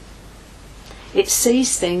 It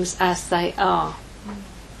sees things as they are.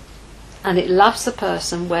 And it loves the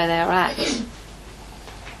person where they're at.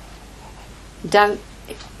 Don't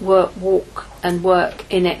walk and work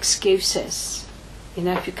in excuses. You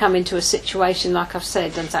know, if you come into a situation like I've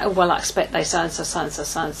said and say, oh, well, I expect they so-and-so, so-and-so,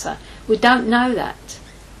 so-and-so. We don't know that.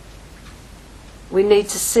 We need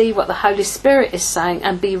to see what the Holy Spirit is saying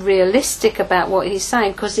and be realistic about what he's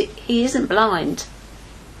saying, because he isn't blind.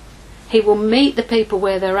 He will meet the people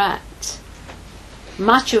where they're at.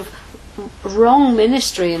 Much of wrong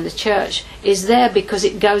ministry in the church is there because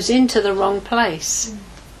it goes into the wrong place.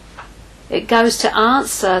 It goes to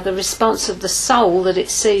answer the response of the soul that it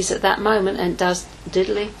sees at that moment, and does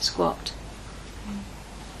diddly squat.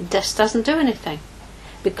 It just doesn't do anything,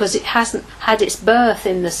 because it hasn't had its birth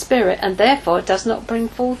in the Spirit, and therefore it does not bring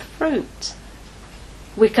forth fruit.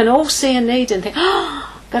 We can all see a need and think,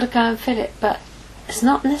 oh, got to go and fill it, but it's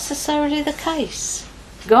not necessarily the case.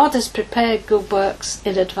 God has prepared good works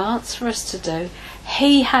in advance for us to do.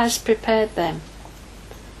 He has prepared them.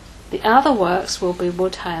 The other works will be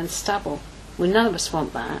wood, hay and stubble. None of us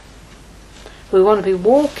want that. We want to be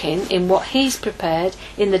walking in what he's prepared,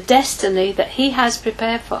 in the destiny that he has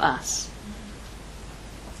prepared for us.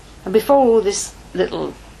 And before all this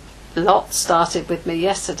little lot started with me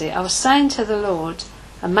yesterday, I was saying to the Lord,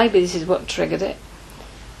 and maybe this is what triggered it,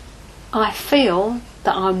 I feel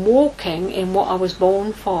that I'm walking in what I was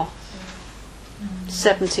born for.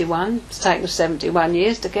 71. It's taken 71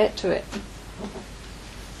 years to get to it.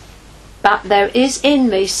 But there is in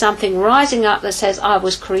me something rising up that says I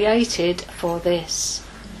was created for this.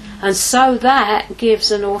 And so that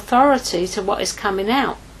gives an authority to what is coming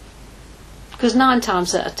out. Because 9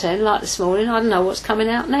 times out of 10, like this morning, I don't know what's coming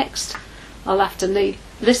out next. I'll have to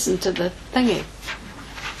listen to the thingy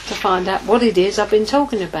to find out what it is I've been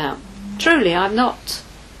talking about. Truly, I've not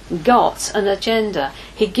got an agenda.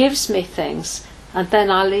 He gives me things, and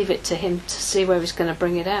then I leave it to him to see where he's going to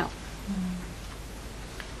bring it out.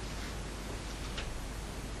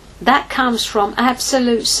 that comes from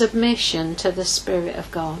absolute submission to the Spirit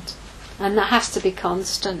of God. And that has to be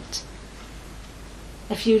constant.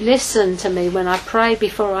 If you listen to me when I pray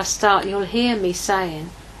before I start, you'll hear me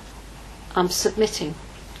saying, I'm submitting.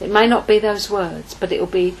 It may not be those words, but it'll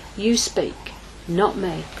be, you speak, not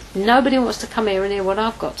me. Nobody wants to come here and hear what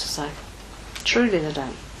I've got to say. Truly they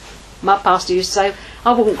don't. My pastor used to say,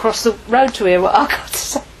 I wouldn't cross the road to hear what I've got to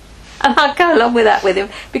say. And I go along with that with him,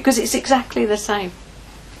 because it's exactly the same.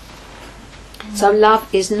 So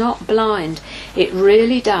love is not blind. It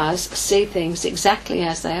really does see things exactly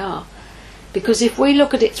as they are. Because if we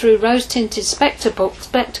look at it through rose-tinted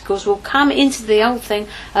spectacles, we'll come into the old thing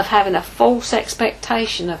of having a false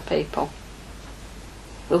expectation of people.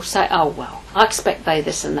 We'll say, oh well, I expect they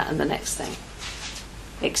this and that and the next thing.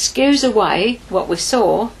 Excuse away what we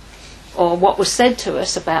saw or what was said to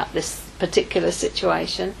us about this particular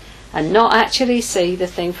situation and not actually see the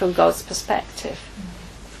thing from God's perspective.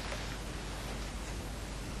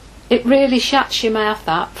 It really shuts your mouth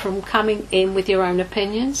up from coming in with your own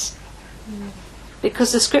opinions.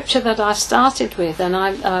 Because the scripture that I started with, and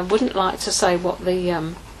I wouldn't like to say what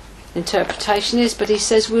the interpretation is, but he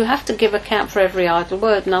says we'll have to give account for every idle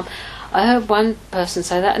word. And I heard one person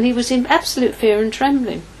say that, and he was in absolute fear and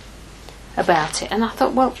trembling about it. And I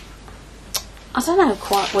thought, well, I don't know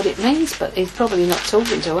quite what it means, but he's probably not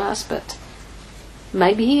talking to us, but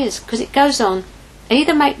maybe he is, because it goes on,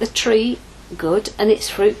 either make the tree good and its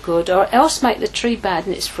fruit good, or else make the tree bad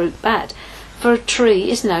and its fruit bad. For a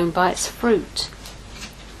tree is known by its fruit.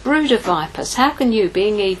 Brood of vipers, how can you,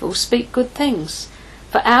 being evil, speak good things?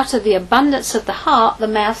 For out of the abundance of the heart the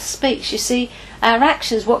mouth speaks. You see, our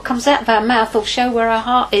actions, what comes out of our mouth, will show where our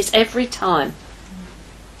heart is every time.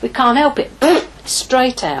 We can't help it. Boom,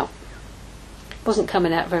 straight out. Wasn't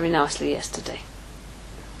coming out very nicely yesterday.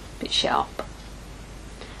 Bit sharp.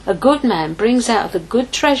 A good man brings out of the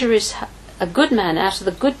good treasure a good man out of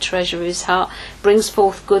the good treasure of his heart brings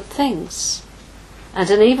forth good things. And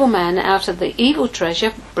an evil man out of the evil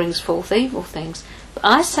treasure brings forth evil things. But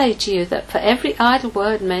I say to you that for every idle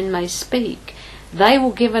word men may speak, they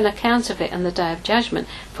will give an account of it on the day of judgment.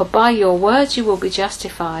 For by your words you will be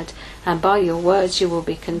justified, and by your words you will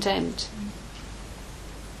be condemned.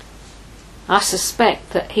 I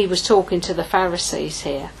suspect that he was talking to the Pharisees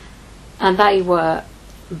here, and they were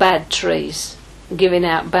bad trees, giving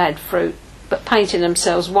out bad fruit, but painting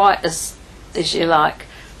themselves white as you like,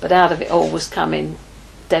 but out of it all was coming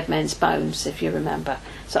dead men's bones, if you remember.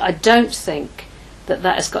 So I don't think that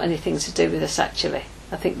has got anything to do with us actually.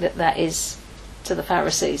 I think that is to the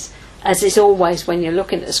Pharisees. As is always when you're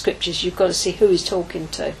looking at the scriptures, you've got to see who he's talking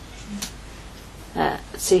to,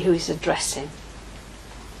 see who he's addressing.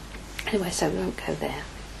 Anyway, so we won't go there.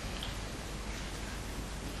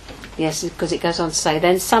 Yes, because it goes on to say,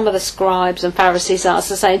 then some of the scribes and Pharisees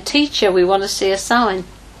answered, saying, Teacher, we want to see a sign.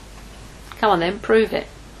 Come on then, prove it.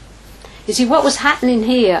 You see, what was happening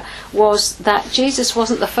here was that Jesus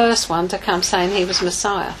wasn't the first one to come saying he was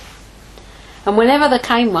Messiah. And whenever there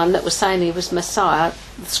came one that was saying he was Messiah,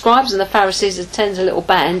 the scribes and the Pharisees had sent a little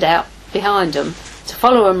band out behind them to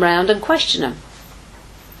follow him round and question him.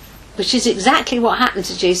 Which is exactly what happened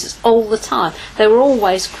to Jesus all the time. They were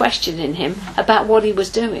always questioning him about what he was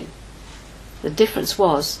doing. The difference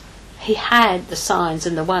was he had the signs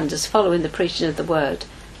and the wonders following the preaching of the word,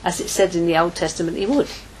 as it said in the Old Testament he would.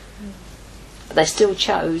 But they still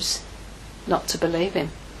chose not to believe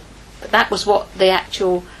him. But that was what the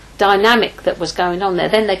actual dynamic that was going on there.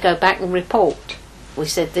 Then they go back and report. We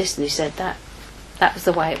said this and he said that. That was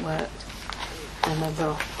the way it worked. And then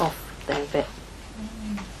we're off there a bit.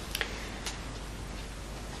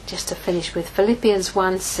 Just to finish with Philippians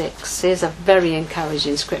 1:6. Here's a very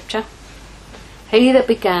encouraging scripture. He that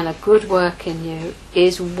began a good work in you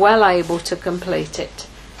is well able to complete it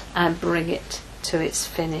and bring it to its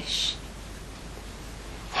finish.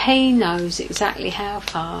 He knows exactly how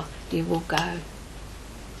far you will go.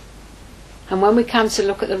 And when we come to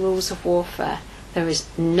look at the rules of warfare, there is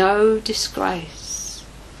no disgrace.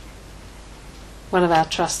 One of our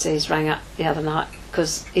trustees rang up the other night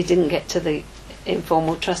because he didn't get to the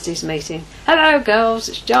informal trustees meeting. Hello girls,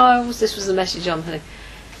 it's Giles. This was the message on the...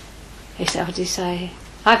 He said, what did he say?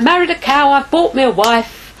 I've married a cow, I've bought me a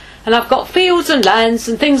wife, and I've got fields and lands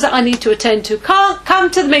and things that I need to attend to. Can't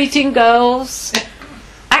come to the meeting, girls.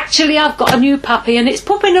 Actually, I've got a new puppy and it's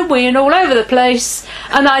pooping and weeing all over the place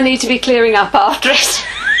and I need to be clearing up after it.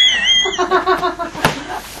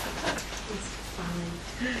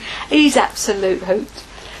 He's absolute hoot.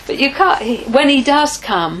 But you can't... When he does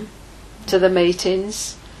come to the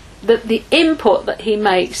meetings, the input that he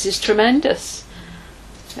makes is tremendous.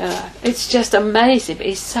 It's just amazing. But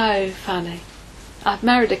he's so funny. I've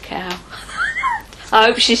married a cow. I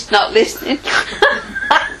hope she's not listening.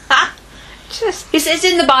 It's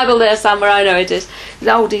in the Bible there somewhere, I know it is. It's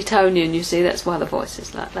Old Etonian, you see, that's why the voice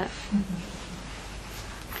is like that.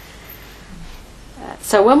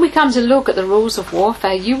 So when we come to look at the rules of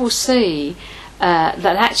warfare, you will see that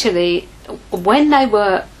actually when they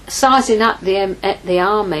were sizing up the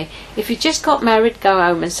army, if you just got married, go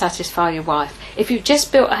home and satisfy your wife. If you've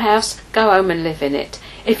just built a house, go home and live in it.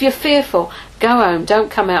 If you're fearful, go home,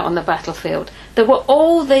 don't come out on the battlefield. There were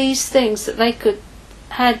all these things that they could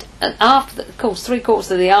had, and after, of course,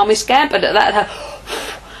 3/4 of the army scampered at that.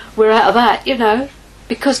 We're out of that, you know,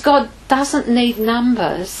 because God doesn't need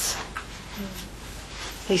numbers.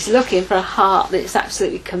 He's looking for a heart that's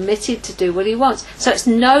absolutely committed to do what he wants. So it's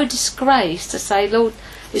no disgrace to say, Lord,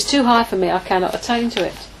 it's too high for me, I cannot attain to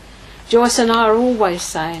it. Joyce and I are always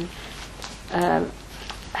saying,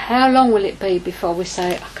 how long will it be before we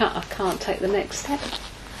say, I can't take the next step?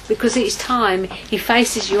 Because each time he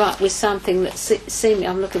faces you up with something that seemingly,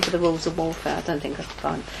 I'm looking for the rules of warfare, I don't think I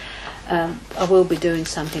can find. I will be doing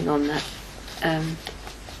something on that.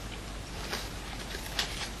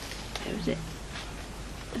 Where is it?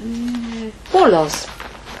 War laws.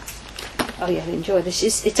 Oh yeah, enjoy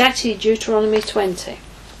this. It's actually Deuteronomy 20.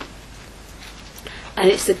 And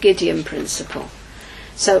it's the Gideon principle.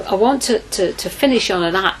 So I want to finish on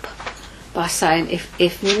an up by saying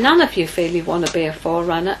if none of you feel you want to be a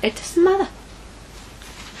forerunner, it doesn't matter.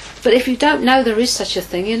 But if you don't know there is such a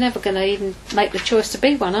thing, you're never going to even make the choice to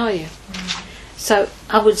be one, are you? So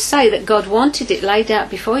I would say that God wanted it laid out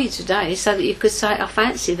before you today so that you could say, I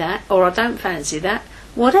fancy that, or I don't fancy that,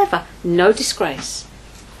 whatever. No disgrace.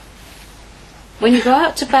 When you go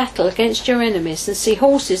out to battle against your enemies and see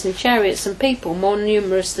horses and chariots and people more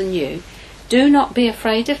numerous than you, do not be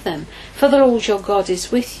afraid of them, for the Lord your God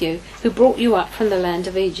is with you, who brought you up from the land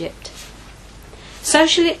of Egypt. So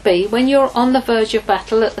shall it be, when you are on the verge of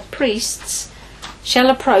battle, that the priests shall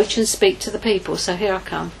approach and speak to the people. So here I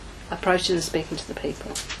come, approaching and speaking to the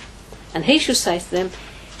people. And he shall say to them,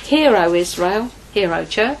 Hear, O Israel, hear, O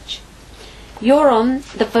church. You're on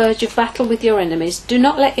the verge of battle with your enemies. Do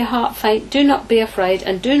not let your heart faint, do not be afraid,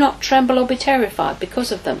 and do not tremble or be terrified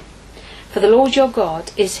because of them. For the Lord your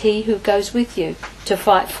God is he who goes with you, to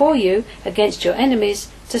fight for you against your enemies,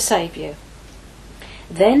 to save you.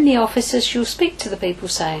 Then the officers shall speak to the people,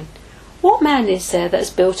 saying, What man is there that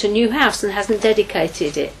has built a new house and hasn't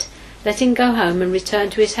dedicated it? Let him go home and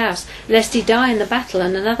return to his house, lest he die in the battle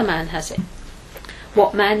and another man has it.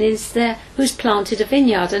 What man is there who's planted a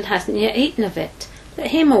vineyard and hasn't yet eaten of it?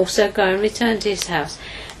 Let him also go and return to his house,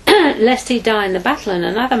 lest he die in the battle and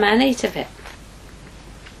another man eat of it.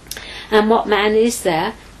 And what man is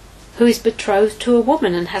there who is betrothed to a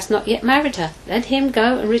woman and has not yet married her? Let him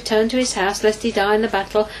go and return to his house, lest he die in the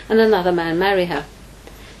battle and another man marry her.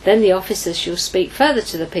 Then the officers shall speak further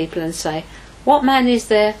to the people and say, What man is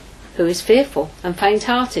there who is fearful and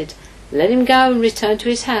faint-hearted? Let him go and return to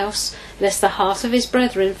his house, lest the heart of his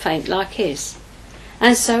brethren faint like his.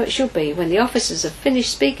 And so it shall be, when the officers have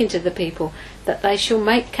finished speaking to the people, that they shall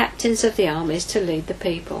make captains of the armies to lead the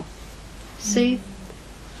people. See,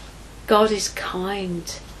 God is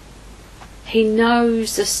kind. He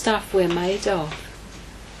knows the stuff we're made of.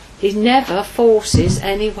 He never forces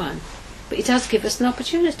anyone, but he does give us an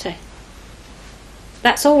opportunity.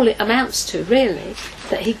 That's all it amounts to, really,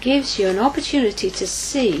 that he gives you an opportunity to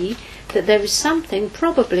see that there is something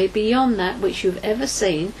probably beyond that which you've ever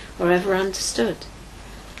seen or ever understood.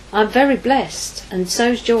 I'm very blessed, and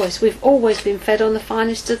so's Joyce. We've always been fed on the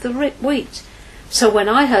finest of the wheat. So when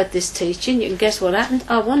I heard this teaching, you can guess what happened?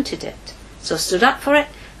 I wanted it. So I stood up for it,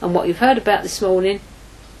 and what you've heard about this morning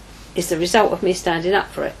is the result of me standing up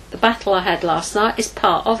for it. The battle I had last night is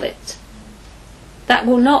part of it. That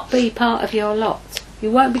will not be part of your lot.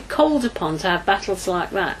 You won't be called upon to have battles like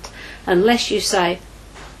that unless you say,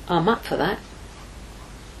 I'm up for that.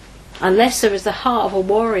 Unless there is the heart of a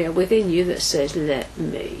warrior within you that says, let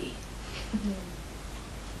me.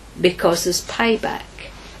 Because there's payback.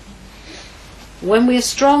 When we are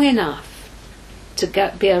strong enough to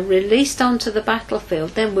be released onto the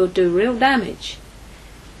battlefield, then we'll do real damage.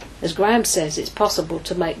 As Graham says, it's possible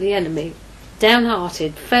to make the enemy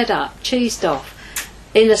downhearted, fed up, cheesed off,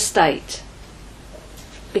 in a state,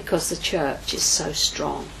 because the church is so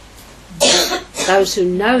strong. Those who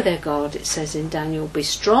know their God, it says in Daniel, be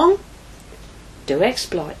strong, do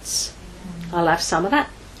exploits. I'll have some of that.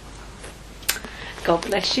 God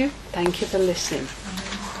bless you. Thank you for listening.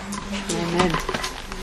 Amen.